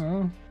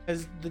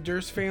 Has the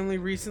Durst family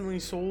recently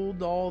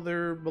sold all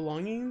their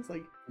belongings?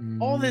 Like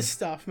all this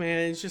stuff,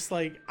 man. It's just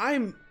like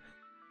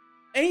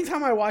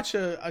anytime I watch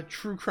a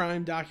true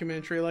crime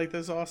documentary like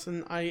this,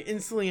 Austin, I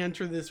instantly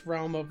enter this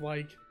realm of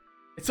like,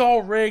 it's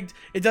all rigged.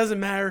 It doesn't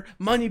matter.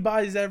 Money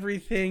buys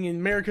everything, and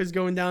America's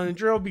going down the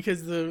drill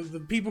because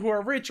the people who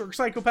are rich are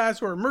psychopaths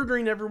who are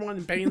murdering everyone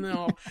and paying them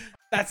off.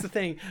 That's the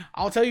thing.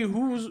 I'll tell you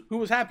who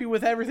was happy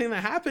with everything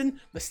that happened.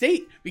 The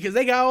state, because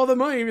they got all the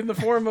money in the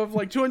form of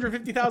like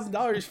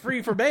 $250,000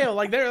 free for bail.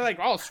 Like they're like,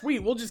 oh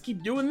sweet, we'll just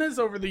keep doing this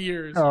over the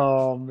years.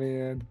 Oh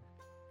man.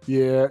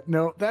 Yeah,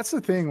 no, that's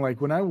the thing. Like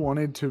when I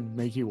wanted to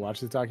make you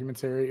watch this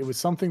documentary, it was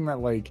something that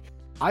like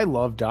I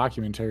love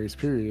documentaries,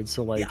 period.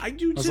 So like, yeah, I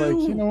do too. I was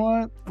like, you know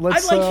what?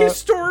 I like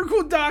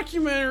historical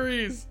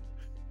documentaries.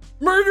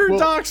 Murder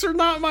docs are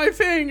not my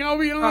thing. I'll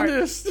be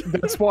honest.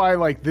 Right. That's why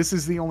like this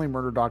is the only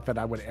murder doc that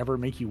I would ever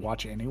make you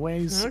watch,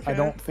 anyways. Okay. I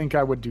don't think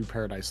I would do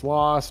Paradise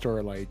Lost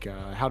or like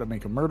How to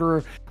Make a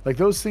Murderer. Like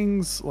those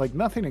things. Like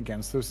nothing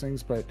against those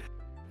things, but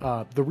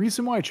the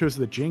reason why I chose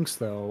the Jinx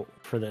though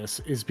for this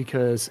is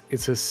because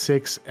it's a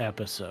 6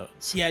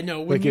 episodes. Yeah,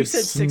 no. When like, you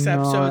said 6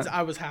 episodes,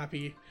 I was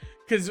happy.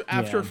 Because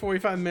after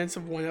 45 minutes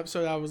of one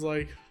episode, I was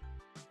like...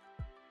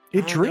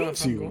 It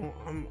drains you.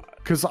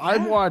 Because I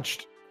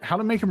watched How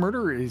to Make a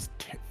Murderer is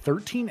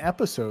 13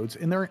 episodes,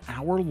 and they're an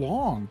hour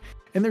long.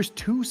 And there's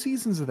 2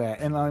 seasons of that.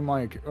 And I'm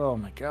like, oh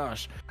my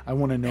gosh, I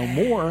want to know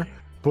more.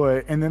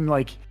 And then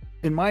like,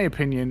 in my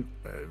opinion,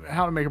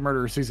 How to Make a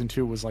Murderer season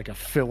 2 was like a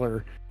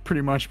filler,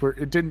 pretty much, where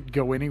it didn't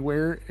go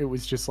anywhere. It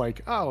was just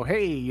like, oh,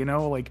 hey, you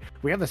know, like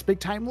we have this big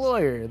time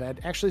lawyer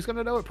that actually is going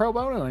to know it pro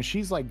bono, and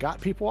she's like got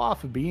people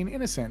off of being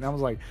innocent. And I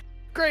was like,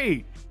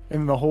 great.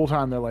 And the whole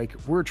time they're like,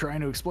 we're trying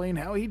to explain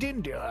how he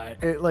didn't die,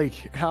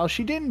 like how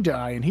she didn't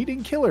die and he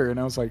didn't kill her. And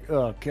I was like,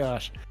 oh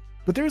gosh.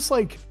 But there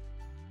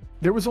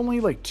was only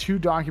like 2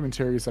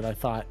 documentaries that I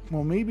thought,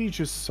 well, maybe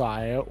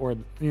Josiah or,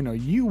 you know,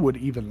 you would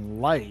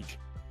even like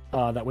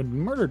that would be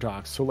murder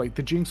docs. So like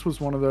the Jinx was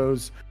one of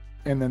those.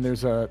 And then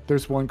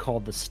there's one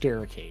called The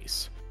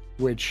Staircase,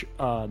 which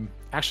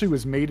actually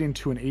was made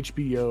into an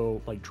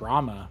HBO like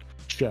drama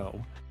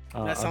show.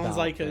 That sounds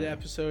like an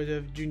episode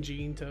of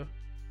Junji Ito.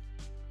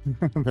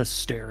 The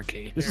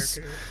Staircase.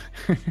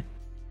 It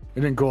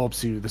didn't go up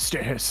to the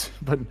stairs,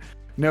 but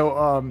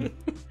no.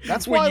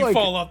 That's when why you like,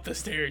 fall up the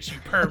stairs, you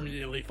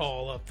permanently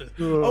fall up the.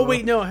 Oh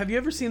wait, no. Have you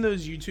ever seen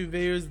those YouTube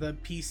videos, the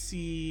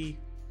PC,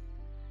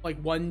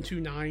 like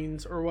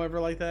 129s or whatever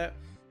like that?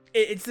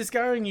 It's this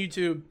guy on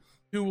YouTube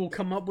who will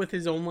come up with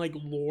his own like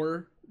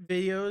lore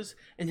videos,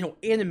 and he'll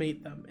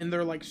animate them, and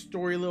they're like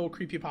story little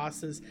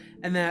creepypastas,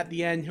 and then at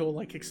the end he'll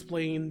like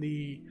explain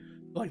the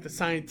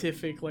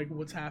scientific like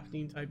what's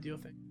happening type deal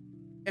thing.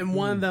 And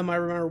one of them I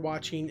remember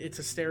watching, it's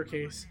a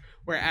staircase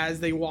where as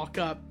they walk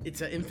up,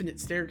 it's an infinite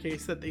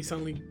staircase that they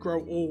suddenly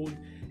grow old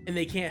and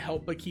they can't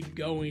help but keep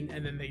going,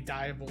 and then they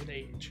die of old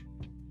age.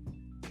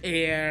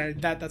 And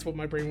that's what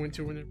my brain went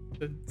to when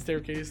the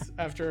staircase,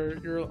 after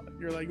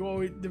you're like,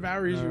 oh, it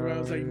devours you. I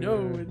was like,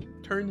 no, it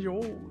turns you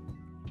old.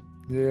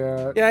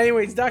 Yeah.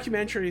 Anyways,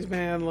 documentaries,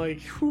 man,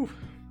 like, whew.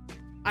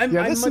 I'm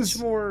much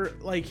more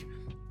like,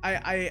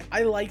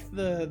 I like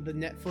the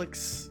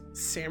Netflix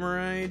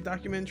samurai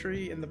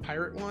documentary and the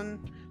pirate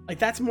one. Like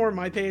that's more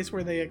my pace,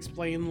 where they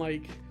explain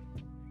like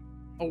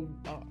a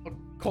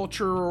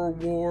culture or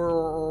war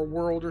or a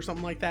world or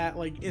something like that,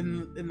 like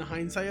in the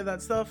hindsight of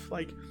that stuff.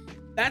 Like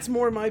that's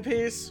more my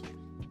pace.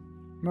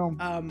 No.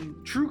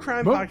 True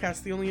crime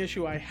podcasts, the only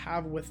issue I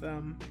have with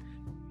them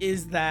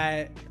is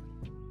that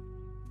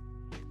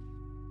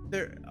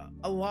there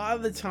a lot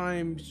of the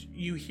times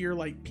you hear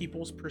like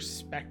people's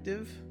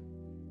perspective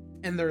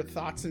and their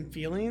thoughts and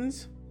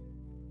feelings,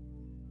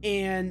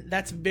 and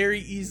that's very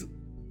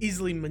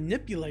easily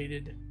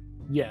manipulated.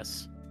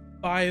 Yes.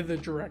 By the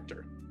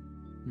director.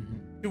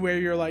 To where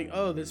you're like,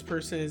 oh, this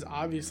person is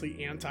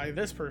obviously anti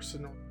this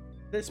person or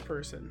this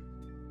person.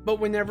 But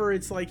whenever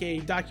it's like a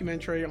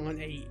documentary on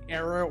a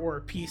era or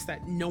a piece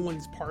that no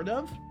one's part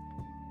of,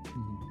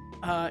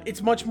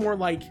 it's much more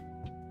like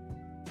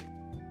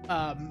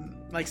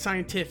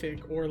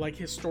scientific or like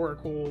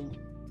historical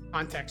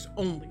context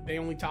only. They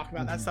only talk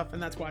about that stuff,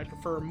 and that's why I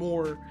prefer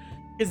more,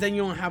 because then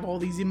you don't have all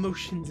these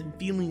emotions and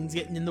feelings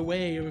getting in the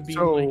way of being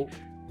like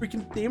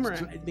freaking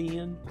samurai,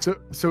 man.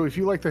 So if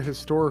you like the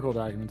historical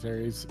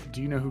documentaries,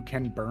 do you know who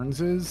Ken Burns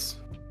is?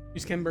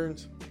 Who's Ken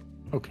Burns?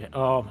 Okay.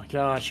 Oh my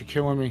gosh, you're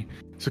killing me.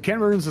 So Ken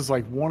Burns is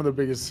like one of the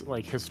biggest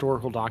like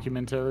historical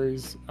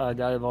documentaries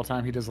guy of all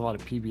time. He does a lot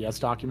of PBS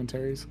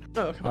documentaries.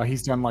 Oh, okay.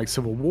 He's done like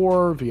Civil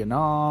War,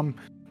 Vietnam.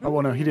 Oh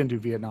well, no, he didn't do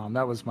Vietnam.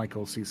 That was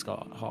Michael C.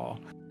 Scott Hall.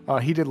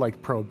 He did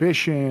like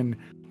Prohibition.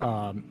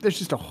 There's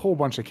just a whole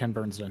bunch of Ken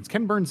Burns done.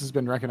 Ken Burns has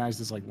been recognized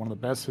as like one of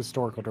the best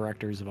historical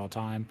directors of all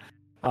time.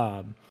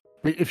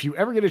 If you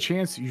ever get a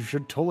chance, you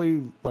should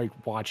totally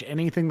like watch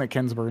anything that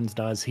Ken Burns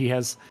does.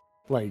 He's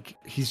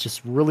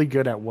just really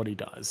good at what he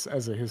does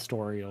as a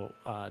historical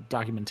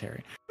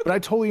documentary. But I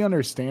totally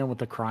understand with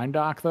the crime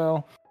doc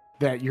though,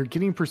 that you're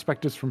getting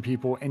perspectives from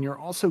people and you're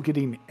also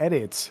getting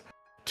edits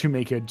to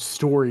make a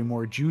story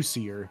more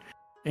juicier.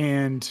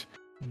 And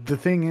the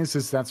thing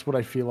is that's what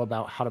I feel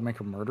about How to Make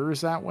a Murder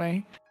is that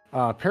way.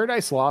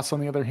 Paradise Lost, on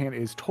the other hand,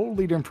 is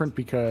totally different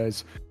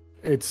because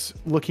it's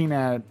looking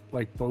at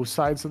like both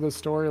sides of the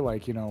story.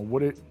 Like, you know,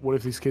 what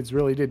if these kids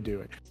really did do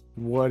it?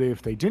 What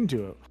if they didn't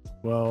do it?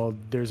 Well,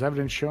 there's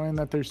evidence showing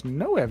that there's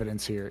no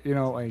evidence here. You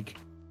know, like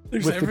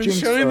there's evidence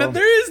showing that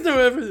there is no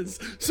evidence.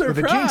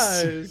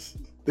 Surprise!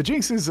 The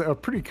Jinx is a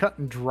pretty cut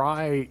and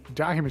dry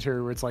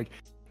documentary where it's like,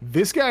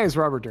 this guy is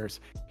Robert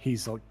Durst.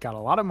 He's got a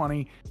lot of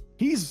money.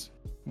 He's,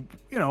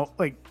 you know,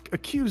 like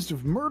accused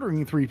of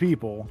murdering 3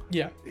 people.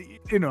 Yeah.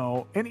 You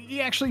know, and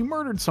he actually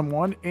murdered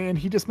someone and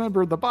he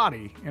dismembered the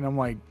body. And I'm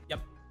like, yep.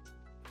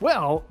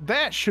 Well,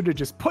 that should have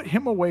just put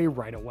him away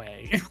right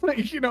away.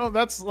 Like, you know,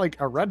 that's like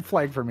a red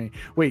flag for me.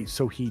 Wait,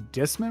 so he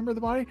dismembered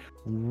the body?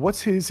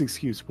 What's his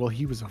excuse? Well,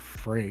 he was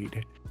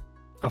afraid.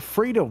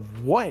 Afraid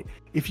of what?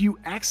 If you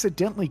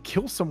accidentally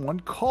kill someone,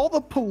 call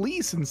the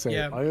police and say,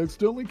 I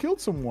accidentally killed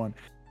someone.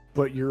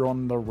 But you're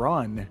on the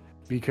run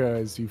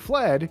because you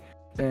fled,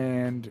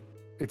 and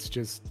it's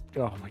just,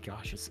 oh my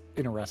gosh, it's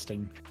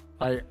interesting.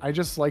 I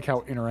just like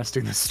how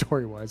interesting this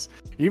story was.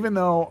 Even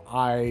though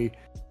I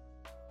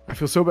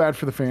feel so bad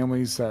for the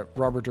families that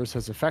Robert Durst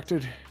has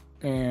affected,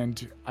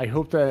 and I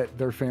hope that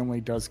their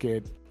family does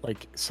get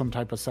like some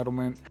type of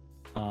settlement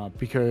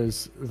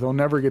because they'll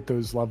never get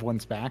those loved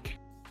ones back.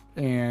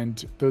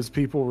 And those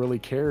people really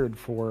cared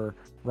for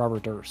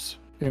Robert Durst,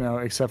 you know,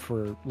 except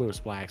for Lewis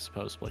Black,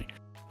 supposedly.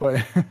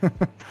 But,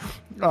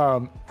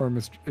 or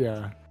Mr.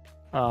 Yeah.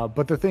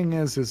 But the thing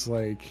is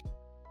like,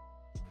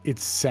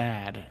 it's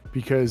sad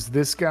because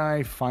this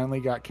guy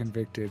finally got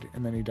convicted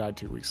and then he died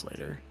 2 weeks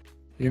later.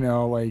 You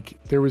know, like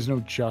there was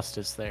no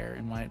justice there,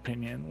 in my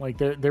opinion. Like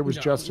there was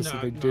justice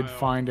that they did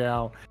find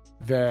out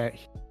that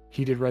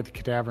he did write the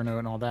cadaver note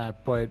and all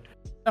that, but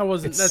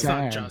that's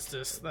not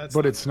justice.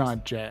 It's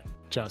not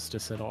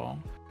justice at all.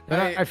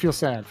 And I feel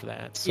sad for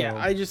that. So. Yeah,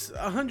 I just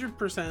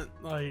 100%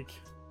 like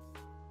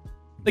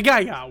the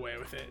guy got away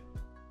with it.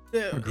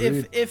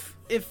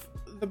 If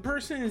the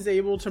person is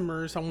able to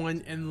murder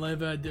someone and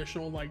live an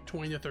additional like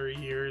 20 to 30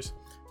 years,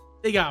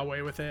 they got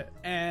away with it,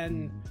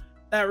 and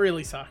that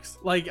really sucks.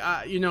 Like,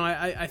 you know,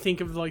 I think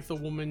of like the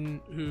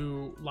woman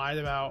who lied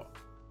about,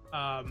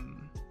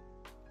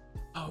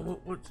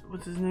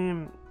 what's his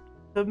name,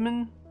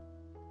 Tubman,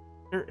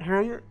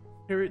 Harriet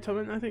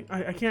Tubman. I think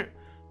I can't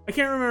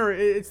remember.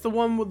 It's the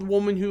one with the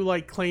woman who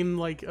like claimed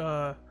like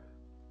a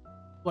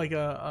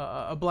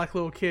black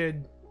little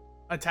kid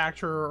attacked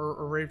her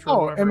or raped her.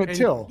 Oh, Emmett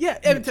Till. Yeah,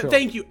 Emmett Till.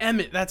 Thank you,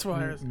 Emmett. That's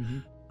what it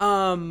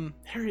was.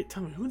 Harriet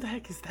Tubman. Who the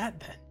heck is that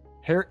then?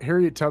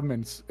 Harriet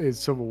Tubman is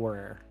Civil War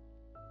era.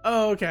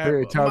 Oh, okay.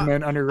 Harriet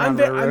Tubman, Underground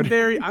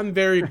Railroad. I'm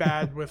very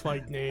bad with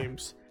like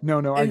names. No,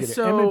 I get it.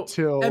 Emmett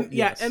Till.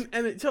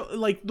 Emmett Till.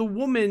 Like the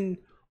woman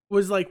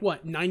was like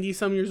what 90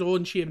 some years old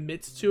and she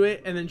admits to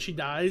it and then she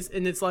dies,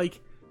 and it's like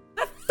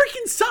that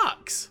freaking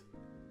sucks.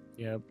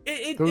 Yeah.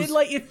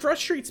 It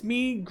frustrates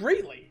me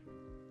greatly.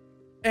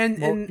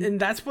 And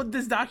that's what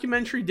this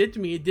documentary did to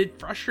me. It did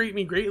frustrate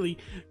me greatly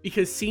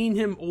because seeing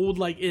him old,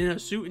 like in a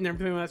suit and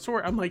everything of that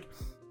sort, I'm like,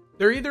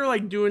 they're either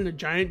like doing a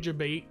giant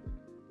debate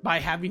by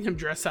having him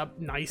dress up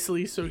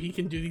nicely so he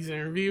can do these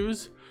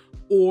interviews,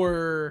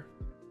 or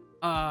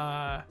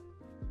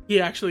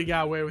he actually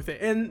got away with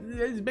it. And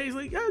it's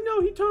basically,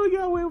 no, he totally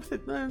got away with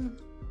it then.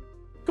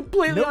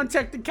 Completely on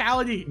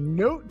technicality.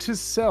 Note to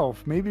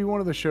self, maybe one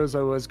of the shows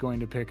I was going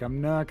to pick,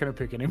 I'm not going to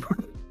pick anymore.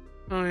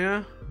 Oh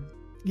yeah?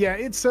 Yeah,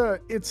 it's a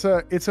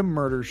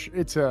murder.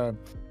 It's a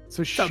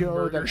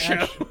show that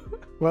actually,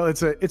 well,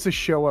 it's a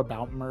show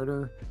about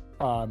murder.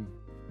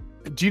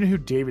 Do you know who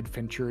David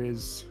Fincher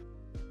is?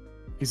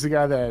 He's the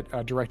guy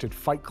that directed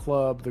Fight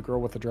Club, The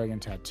Girl with the Dragon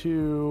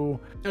Tattoo.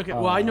 Okay,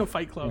 well, I know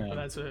Fight Club, but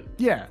that's it.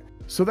 Yeah,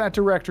 so that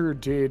director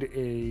did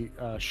a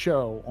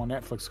show on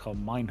Netflix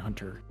called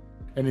Mindhunter,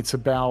 and it's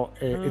about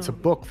it's a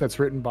book that's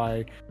written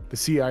by the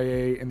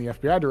CIA and the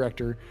FBI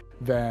director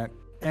that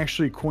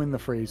actually coined the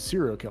phrase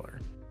serial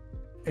killer.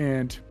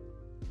 And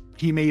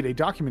he made a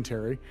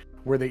documentary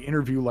where they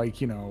interview,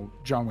 like, you know,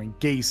 John Wayne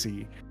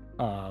Gacy,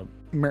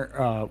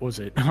 what was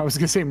it? I was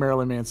gonna say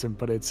Marilyn Manson,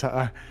 but it's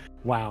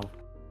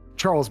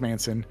Charles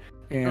Manson,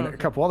 and a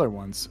couple other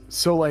ones.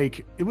 So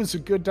like, it was a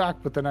good doc,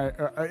 but then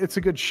it's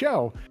a good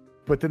show,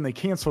 but then they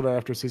canceled it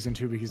after season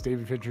 2 because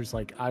David Fincher's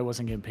like, I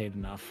wasn't getting paid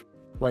enough.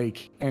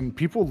 Like, and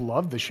people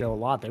loved the show a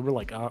lot. They were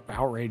like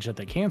outraged that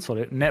they canceled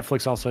it.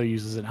 Netflix also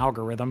uses an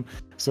algorithm,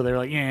 so they're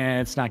like,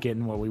 yeah, it's not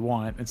getting what we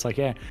want. It's like,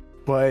 yeah,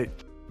 but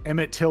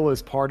Emmett Till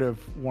is part of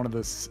one of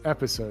the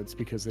episodes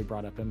because they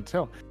brought up Emmett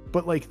Till.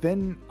 But like,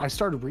 then I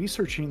started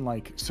researching,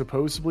 like,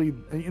 supposedly,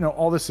 you know,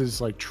 all this is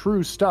like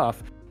true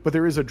stuff, but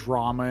there is a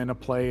drama and a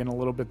play and a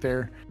little bit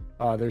there.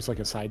 There's like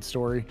a side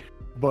story.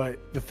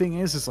 But the thing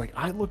is like,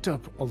 I looked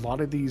up a lot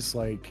of these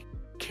like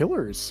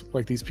killers,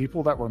 like these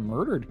people that were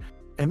murdered,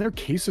 and their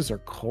cases are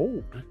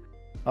cold.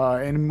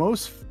 And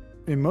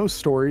in most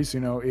stories, you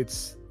know,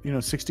 it's, you know,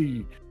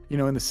 60, you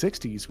know, in the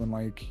 60s when,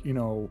 like, you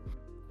know,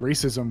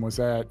 racism was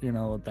at, you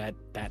know,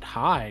 that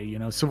high, you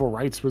know, civil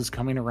rights was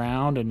coming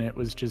around, and it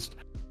was just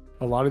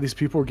a lot of these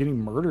people were getting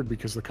murdered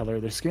because of the color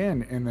of their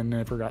skin, and then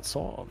never got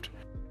solved.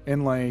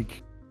 And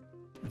like,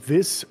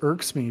 this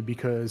irks me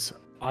because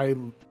I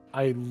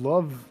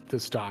love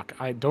this doc.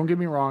 Don't get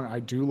me wrong, I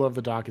do love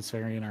the doc. It's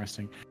very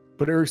interesting.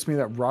 But it irks me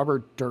that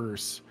Robert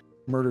Durst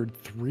murdered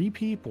 3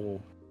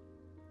 people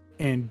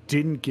and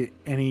didn't get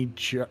any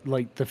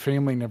like, the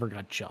family never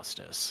got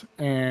justice.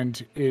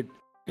 And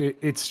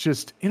it's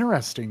just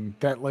interesting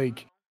that,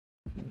 like,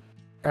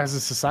 as a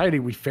society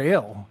we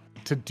fail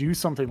to do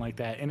something like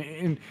that.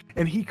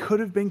 And he could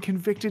have been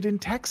convicted in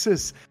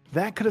Texas.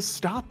 That could have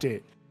stopped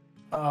it.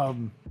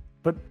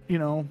 But you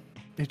know,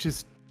 it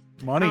just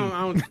money.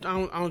 I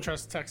don't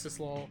trust Texas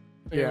law.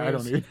 Yeah, I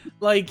don't either.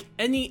 Like,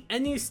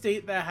 any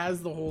state that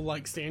has the whole,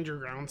 like, stand your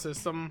ground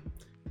system,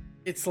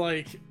 it's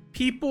like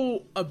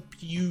people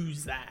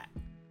abuse that.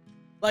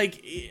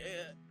 Like,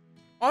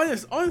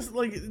 honest,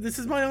 like, this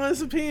is my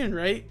honest opinion,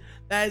 right?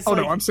 That's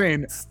no, I'm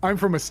saying I'm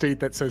from a state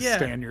that says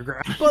stand your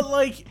ground. But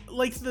like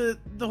the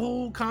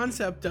whole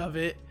concept of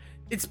it,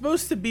 it's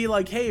supposed to be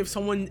like, hey, if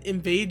someone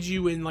invades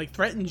you and like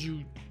threatens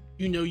you,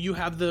 you know, you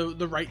have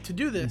the right to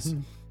do this.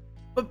 Mm-hmm.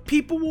 But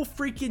people will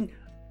freaking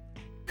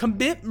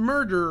commit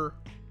murder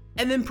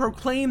and then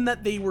proclaim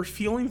that they were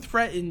feeling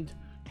threatened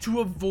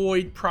to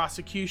avoid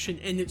prosecution,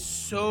 and it's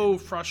so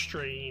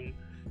frustrating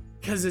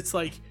because it's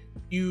like,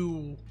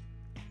 you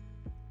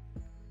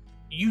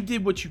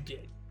did what you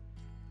did.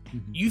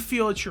 Mm-hmm. You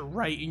feel it's your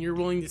right, and you're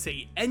willing to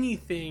say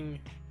anything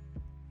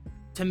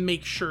to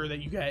make sure that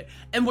you get it.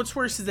 And what's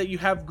worse is that you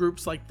have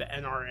groups like the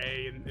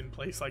NRA and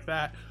place like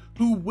that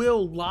who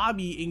will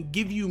lobby and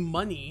give you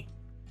money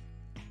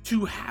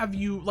to have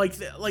you, like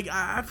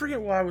I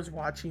forget what I was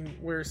watching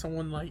where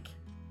someone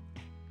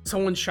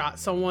shot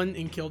someone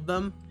and killed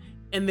them,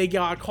 and they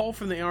got a call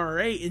from the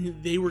NRA,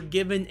 and they were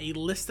given a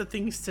list of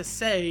things to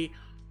say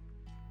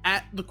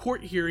at the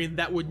court hearing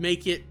that would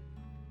make it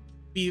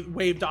be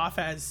waived off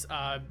as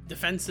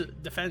defense,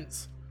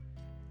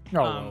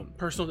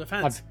 personal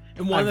defense.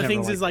 And one of the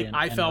things is like,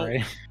 I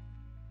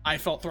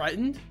felt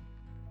threatened,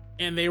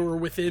 and they were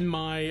within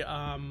my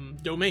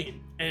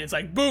domain, and it's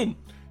like, boom,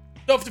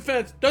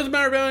 self-defense, doesn't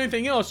matter about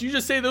anything else, you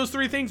just say those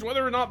 3 things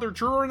whether or not they're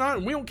true or not,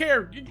 and we don't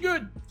care, you're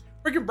good.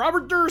 Freaking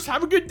Robert Durst,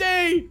 have a good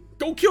day,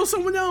 go kill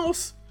someone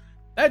else,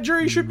 that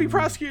jury should be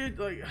prosecuted.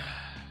 Like,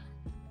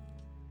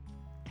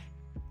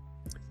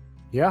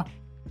 yeah,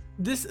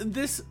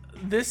 this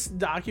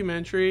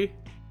documentary,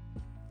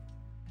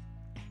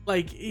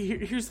 like,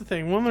 here's the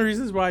thing, one of the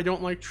reasons why I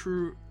don't like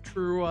true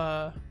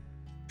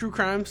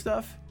crime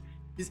stuff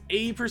is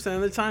 80%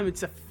 of the time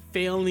it's a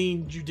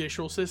failing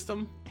judicial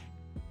system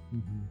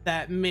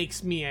that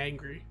makes me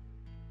angry.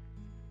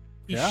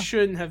 He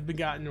shouldn't have been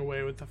gotten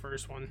away with the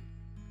first one.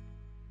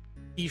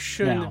 He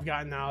shouldn't have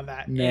gotten out of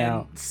that.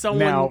 Now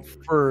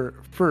for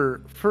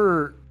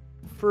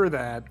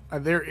that,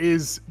 there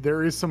is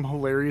some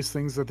hilarious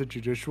things that the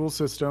judicial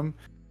system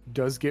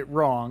does get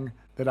wrong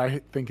that I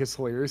think is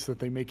hilarious, that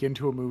they make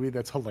into a movie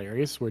that's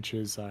hilarious, which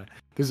is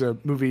there's a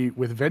movie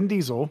with Vin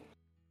Diesel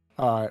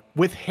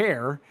with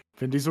hair.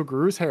 Vin Diesel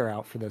grew his hair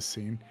out for this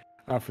scene,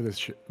 for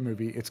this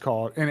movie. It's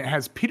called, and it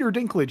has Peter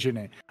Dinklage in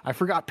it. I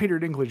forgot Peter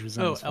Dinklage was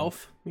in this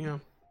Elf. Yeah.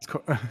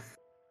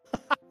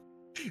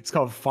 It's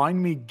called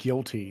Find Me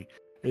Guilty.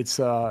 It's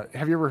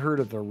have you ever heard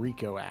of the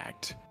RICO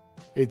Act?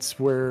 It's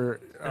where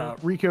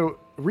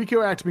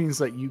RICO Act means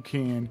that you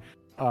can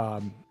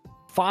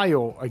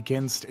file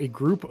against a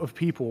group of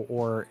people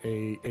or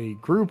a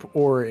group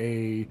or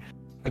an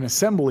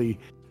assembly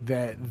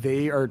that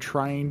they are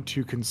trying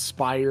to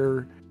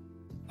conspire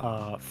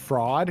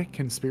fraud,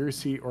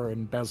 conspiracy, or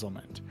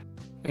embezzlement.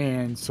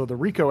 And so the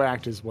RICO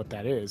Act is what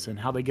that is, and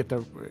how they get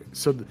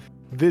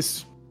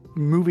this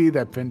movie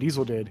that Vin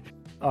Diesel did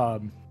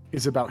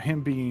is about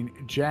him being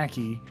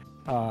Jackie.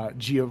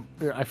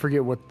 I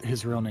forget what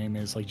his real name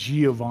is, like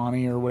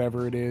Giovanni or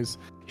whatever it is.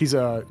 He's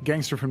a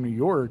gangster from New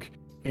York,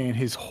 and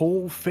his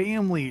whole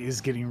family is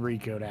getting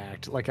RICO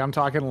Act. Like, I'm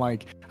talking,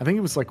 like, I think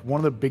it was like one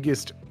of the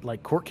biggest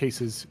like court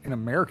cases in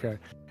America.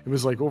 It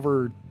was like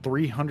over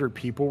 300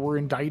 people were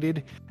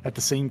indicted at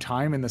the same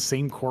time in the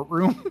same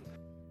courtroom,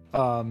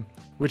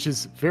 which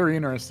is very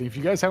interesting if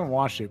you guys haven't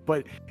watched it.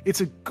 But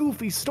it's a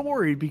goofy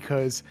story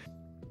because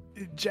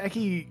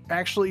Jackie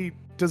actually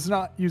does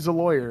not use a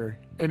lawyer,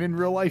 and in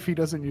real life he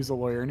doesn't use a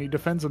lawyer, and he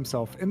defends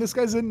himself, and this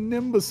guy's an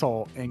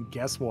imbecile. And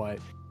guess what?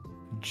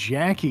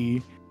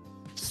 Jackie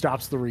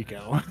stops the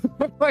RICO.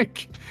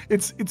 Like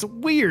it's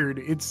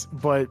weird.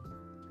 But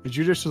the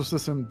judicial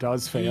system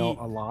does fail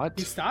a lot.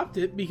 He stopped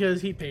it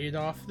because he paid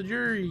off the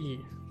jury.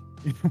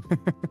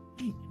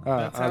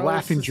 A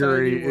laughing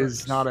jury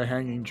is not a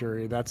hanging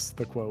jury. That's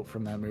the quote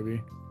from that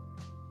movie.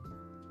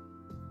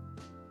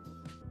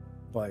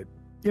 But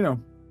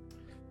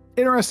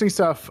interesting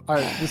stuff.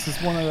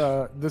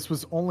 This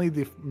was only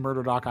the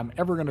murder doc I'm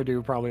ever gonna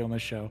do probably on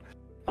this show.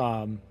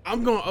 I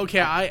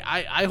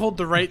hold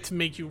the right to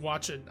make you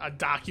watch a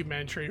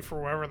documentary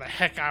for whatever the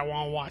heck I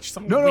want to watch.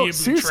 Some weird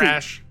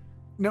trash.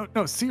 No,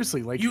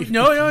 seriously. Like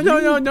no.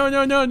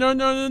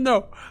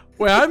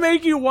 When I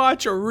make you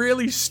watch a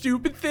really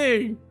stupid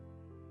thing,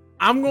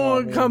 I'm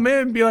going to come in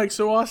and be like,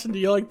 so Austin, do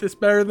you like this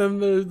better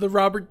than the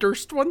Robert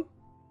Durst one?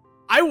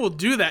 I will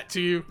do that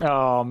to you.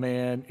 Oh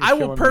man. I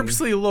will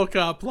purposely look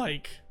up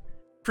like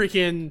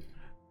freaking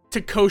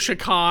Takosha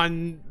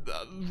Khan,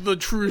 the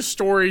true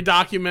story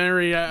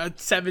documentary, a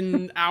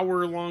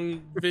 7-hour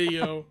long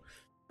video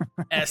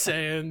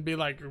essay, and be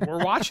like,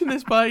 we're watching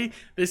this, buddy.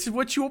 This is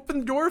what you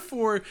opened the door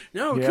for.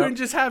 No, couldn't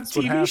just have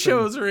TV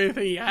shows or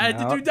anything. You had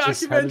to do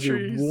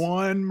documentaries.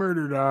 One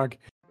murder doc.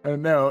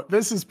 No,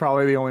 this is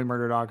probably the only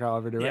murder doc I'll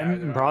ever do.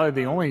 And probably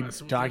the only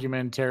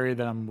documentary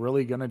that I'm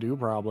really going to do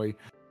probably.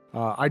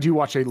 I do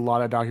watch a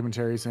lot of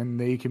documentaries and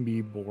they can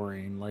be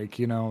boring,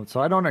 so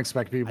I don't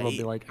expect people to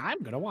be like, I'm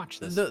going to watch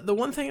this. The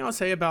one thing I'll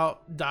say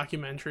about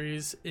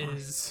documentaries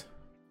is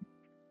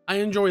I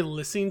enjoy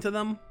listening to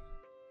them.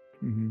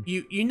 Mm-hmm.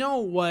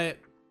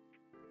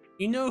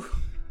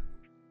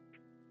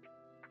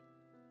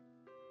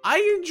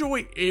 I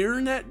enjoy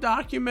internet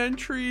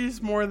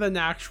documentaries more than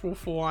actual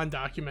full-on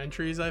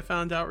documentaries. I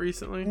found out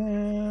recently.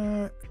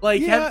 You've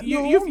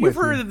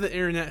heard of the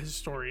internet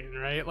historian,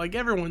 right? Like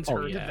everyone's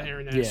heard of the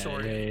internet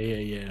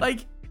historian. Yeah.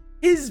 Like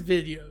his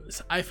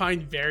videos, I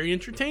find very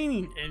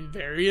entertaining and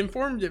very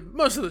informative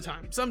most of the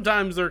time.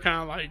 Sometimes they're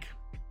kind of like,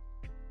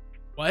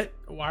 "What?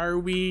 Why are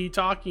we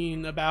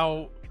talking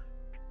about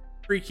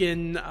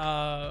freaking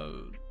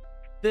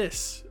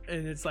this?"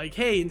 And it's like,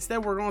 hey,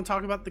 instead we're going to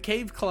talk about the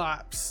cave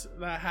collapse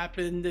that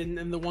happened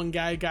and the one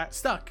guy got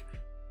stuck.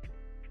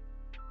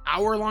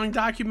 Hour-long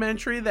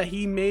documentary that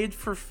he made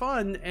for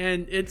fun,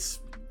 and it's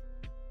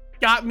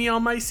got me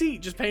on my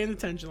seat just paying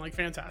attention. Like,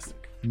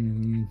 fantastic.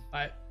 Mm-hmm.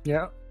 But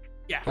yeah.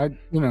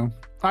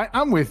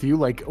 I'm with you.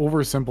 Like,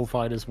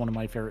 Oversimplified is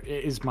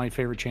my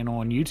favorite channel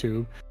on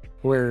YouTube,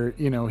 where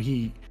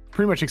he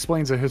pretty much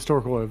explains a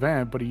historical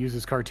event, but he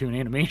uses cartoon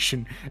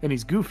animation and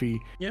he's goofy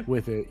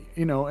with it,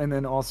 and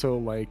then also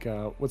like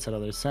what's that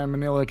other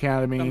Salmonella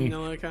Academy,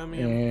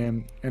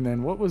 and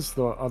then what was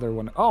the other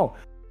one? Oh,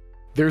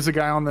 there's a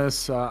guy on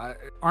this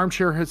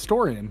Armchair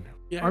Historian.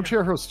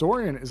 Armchair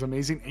Historian is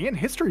amazing, and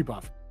History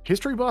Buff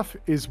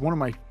is one of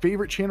my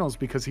favorite channels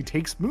because he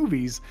takes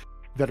movies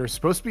that are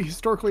supposed to be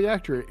historically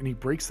accurate and he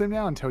breaks them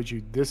down and tells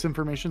you this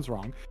information's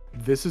wrong,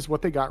 this is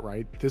what they got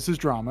right, this is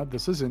drama,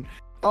 this isn't.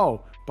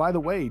 Oh, by the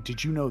way,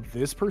 did you know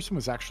this person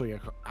was actually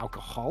an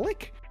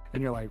alcoholic?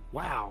 And you're like,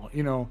 wow,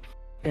 and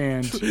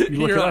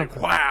you're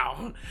like,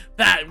 wow,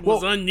 that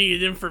was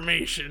unneeded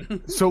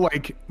information. So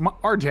like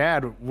our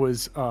dad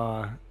was,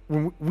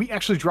 when we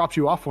actually dropped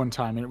you off one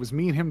time, and it was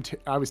me and him,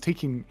 I was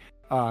taking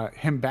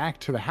him back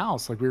to the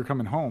house, like we were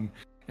coming home,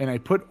 and I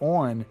put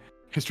on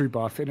History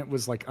Buff, and it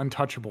was like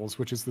Untouchables,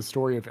 which is the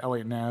story of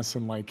Elliot Ness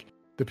and like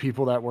the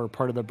people that were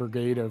part of the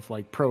brigade of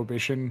like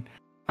Prohibition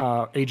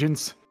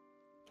agents.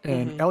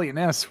 And Elliot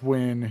Ness,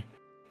 when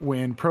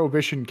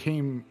Prohibition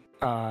came,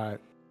 was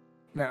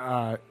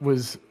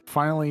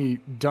finally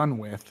done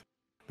with,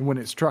 and when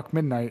it struck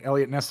midnight,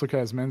 Elliot Ness looked at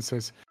his men and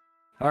says,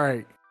 "All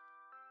right,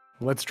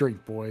 let's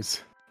drink,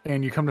 boys."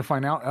 And you come to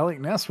find out,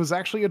 Elliot Ness was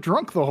actually a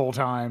drunk the whole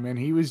time, and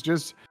he was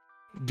just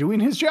doing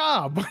his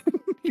job.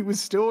 He was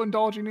still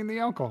indulging in the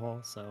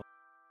alcohol. So,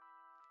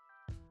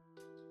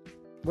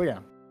 well, yeah,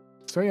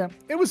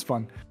 it was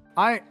fun.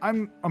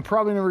 I'm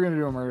probably never going to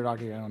do a murder doc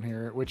again on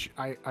here, which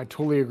I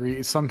totally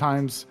agree.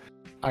 Sometimes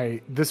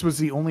this was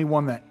the only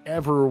one that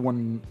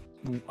when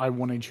I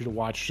wanted you to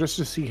watch just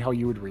to see how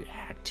you would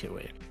react to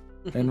it.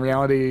 In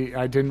reality,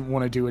 I didn't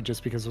want to do it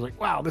just because I was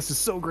like, wow, this is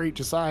so great.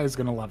 Josiah is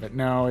going to love it.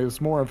 No, it was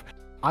more of,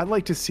 I'd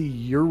like to see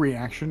your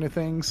reaction to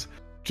things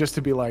just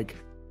to be like,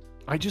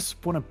 I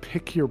just want to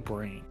pick your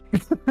brain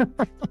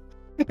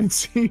and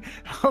see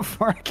how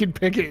far I can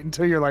pick it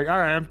until you're like, all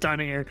right, I'm done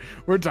here.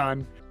 We're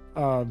done.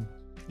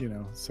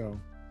 So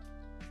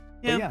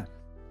yeah.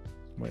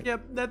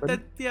 That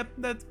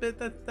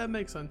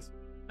makes sense.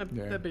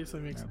 That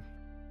basically makes sense.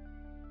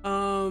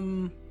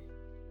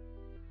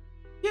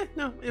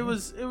 It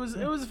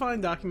was a fine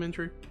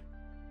documentary.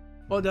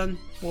 Well done,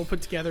 well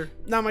put together.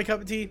 Not my cup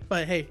of tea,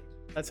 but hey,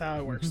 that's how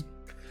it works.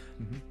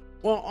 Mm-hmm.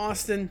 Well,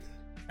 Austin,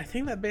 I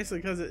think that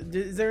basically covers it.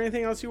 Is there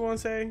anything else you want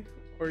to say,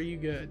 or are you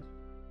good?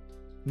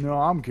 No,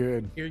 I'm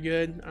good. You're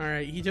good. All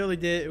right, he totally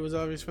did. It was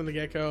obvious from the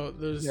get-go.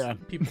 Those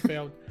people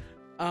failed.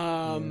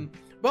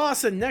 But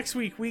Austin, next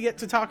week we get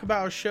to talk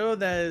about a show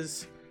that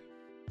is,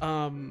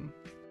 I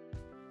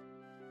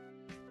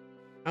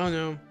don't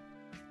know,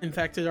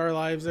 infected our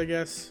lives, I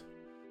guess.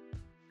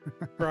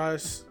 Brought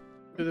us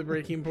to the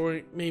breaking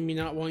point. Made me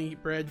not want to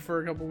eat bread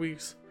for a couple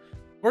weeks.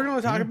 We're going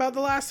to talk about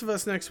The Last of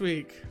Us next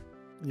week.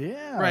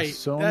 Yeah. Right.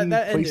 Sony,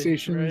 that ended,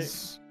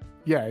 PlayStation's. Right?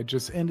 Yeah, it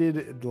just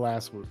ended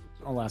last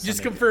just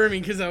Sunday.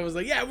 Confirming, because I was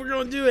like, yeah, we're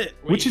going to do it.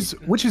 Which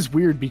is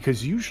weird,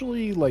 because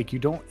usually like you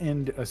don't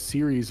end a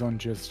series on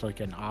just like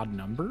an odd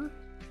number.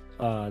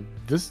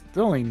 There's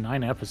only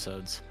 9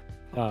 episodes,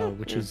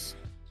 which is,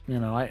 you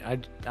know, I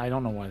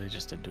don't know why they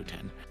just didn't do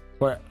 10,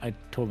 but I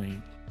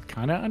totally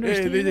kind of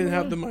understand. Hey, they didn't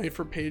have the money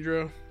for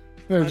Pedro.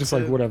 They're just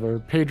like, whatever,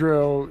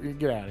 Pedro,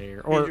 get out of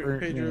here. Pedro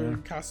you know.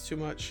 costs too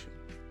much,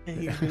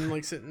 and he's been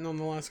like sitting on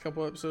the last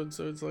couple episodes,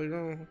 so it's like,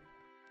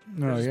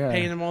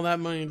 paying him all that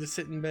money to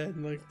sit in bed.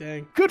 Like,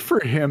 dang. Good for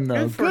him,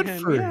 though. Good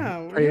for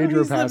him. Pedro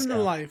he's Pascal. living the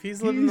life.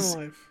 He's living the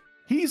life.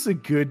 He's a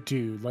good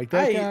dude. Like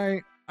that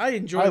guy. I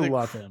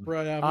love him.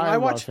 I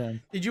watched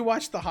him. Did you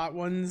watch the Hot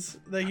Ones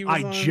that he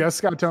was on? I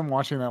just got done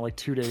watching that like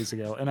 2 days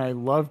ago, and I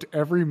loved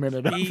every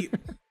minute of it.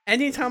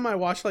 Anytime I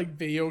watch like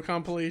video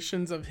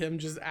compilations of him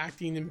just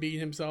acting and being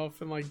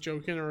himself and like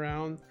joking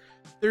around,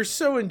 they're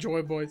so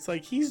enjoyable. It's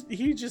like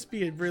he'd just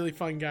be a really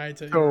fun guy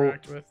to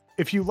interact with.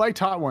 If you liked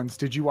Hot Ones,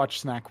 did you watch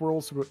Snack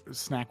Wars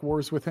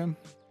with him?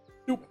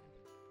 Nope.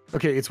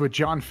 Okay, it's with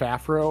Jon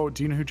Favreau.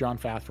 Do you know who Jon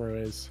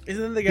Favreau is?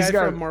 Isn't the guy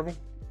from Marvel?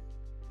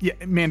 Yeah,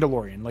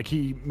 Mandalorian. Like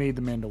he made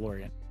the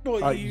Mandalorian.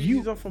 Well,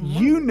 he's off of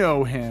you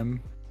know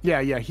him.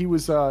 Yeah, he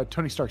was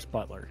Tony Stark's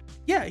butler.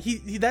 Yeah,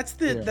 that's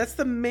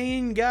the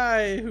main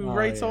guy who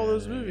writes all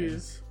those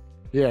movies.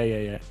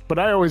 Yeah. But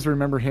I always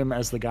remember him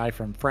as the guy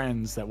from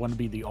Friends that wanted to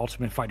be the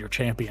Ultimate Fighter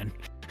champion.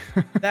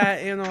 That,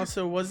 and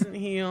also, wasn't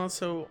he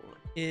also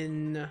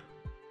in?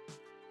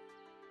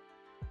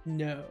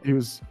 No. He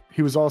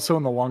was also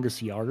in The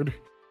Longest Yard.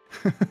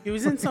 He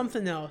was in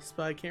something else,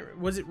 but I can't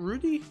remember. Was it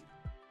Rudy?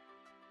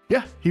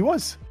 Yeah, he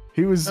was.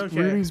 He was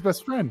Rudy's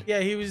best friend. Yeah,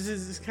 he was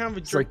his kind of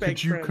a jerkbag like,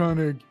 could you kind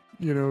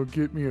of,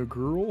 get me a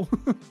girl?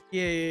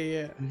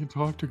 Yeah. You can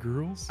talk to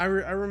girls? I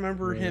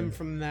remember him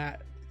from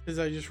that, because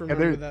I just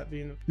remember that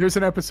being... There's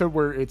an episode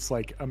where it's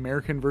like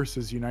American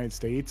versus United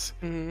States,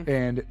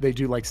 and they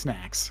do like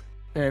snacks.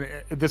 And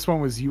this one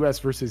was U.S.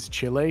 versus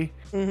Chile,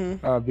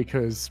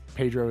 because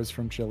Pedro is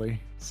from Chile.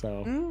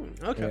 So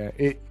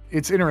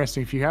it's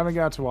interesting. If you haven't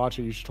got to watch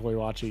it, you should totally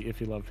watch it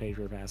if you love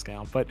Pedro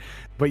Pascal.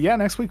 But yeah,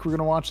 next week we're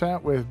gonna watch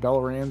that with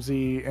Bella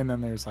Ramsey, and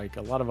then there's like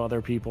a lot of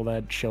other people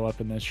that show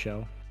up in this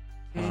show.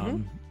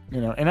 And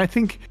I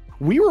think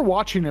we were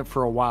watching it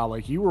for a while.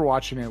 Like you were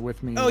watching it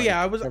with me. Oh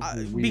yeah, I was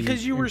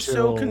because you were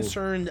so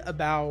concerned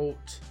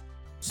about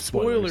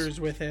spoilers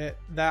with it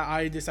that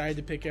I decided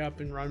to pick it up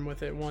and run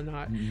with it and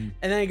whatnot. And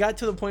then I got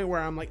to the point where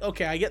I'm like,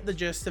 okay, I get the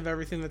gist of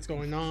everything that's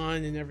going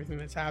on and everything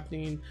that's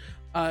happening.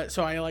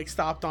 So I like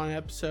stopped on an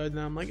episode, and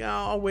I'm like,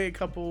 I'll wait a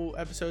couple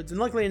episodes. And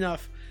luckily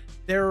enough,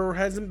 there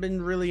hasn't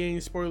been really any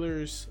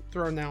spoilers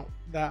thrown out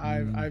that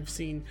I've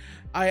seen.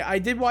 I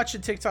did watch a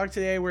TikTok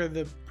today where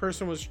the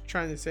person was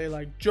trying to say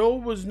like Joe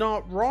was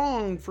not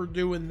wrong for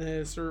doing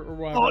this or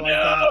whatever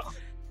that.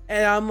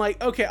 And I'm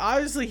like, okay,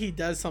 obviously he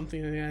does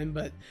something in the end,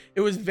 but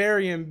it was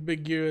very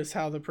ambiguous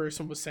how the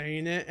person was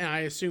saying it, and I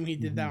assume he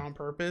did that on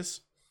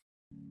purpose.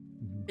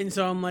 And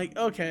so I'm like,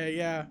 okay,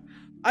 yeah.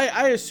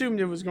 I assumed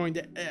it was going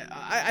to...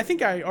 I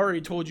think I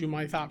already told you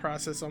my thought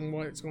process on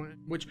what it's going...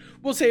 Which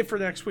we'll save for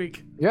next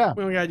week. Yeah.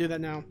 We don't gotta do that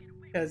now.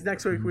 Because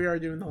next week we are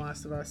doing The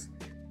Last of Us.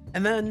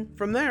 And then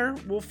from there,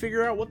 we'll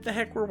figure out what the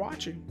heck we're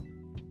watching.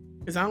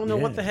 Because I don't know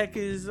what the heck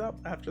is up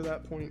after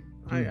that point.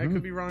 I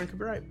could be wrong, I could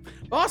be right.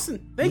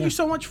 Austin, thank you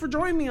so much for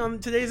joining me on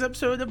today's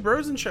episode of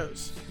Bros and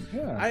Shows.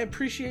 Yeah. I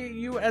appreciate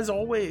you as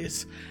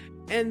always.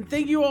 And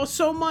thank you all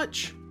so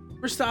much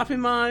for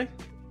stopping by.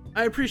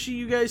 I appreciate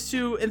you guys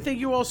too. And thank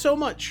you all so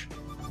much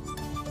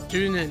for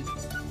tuning in.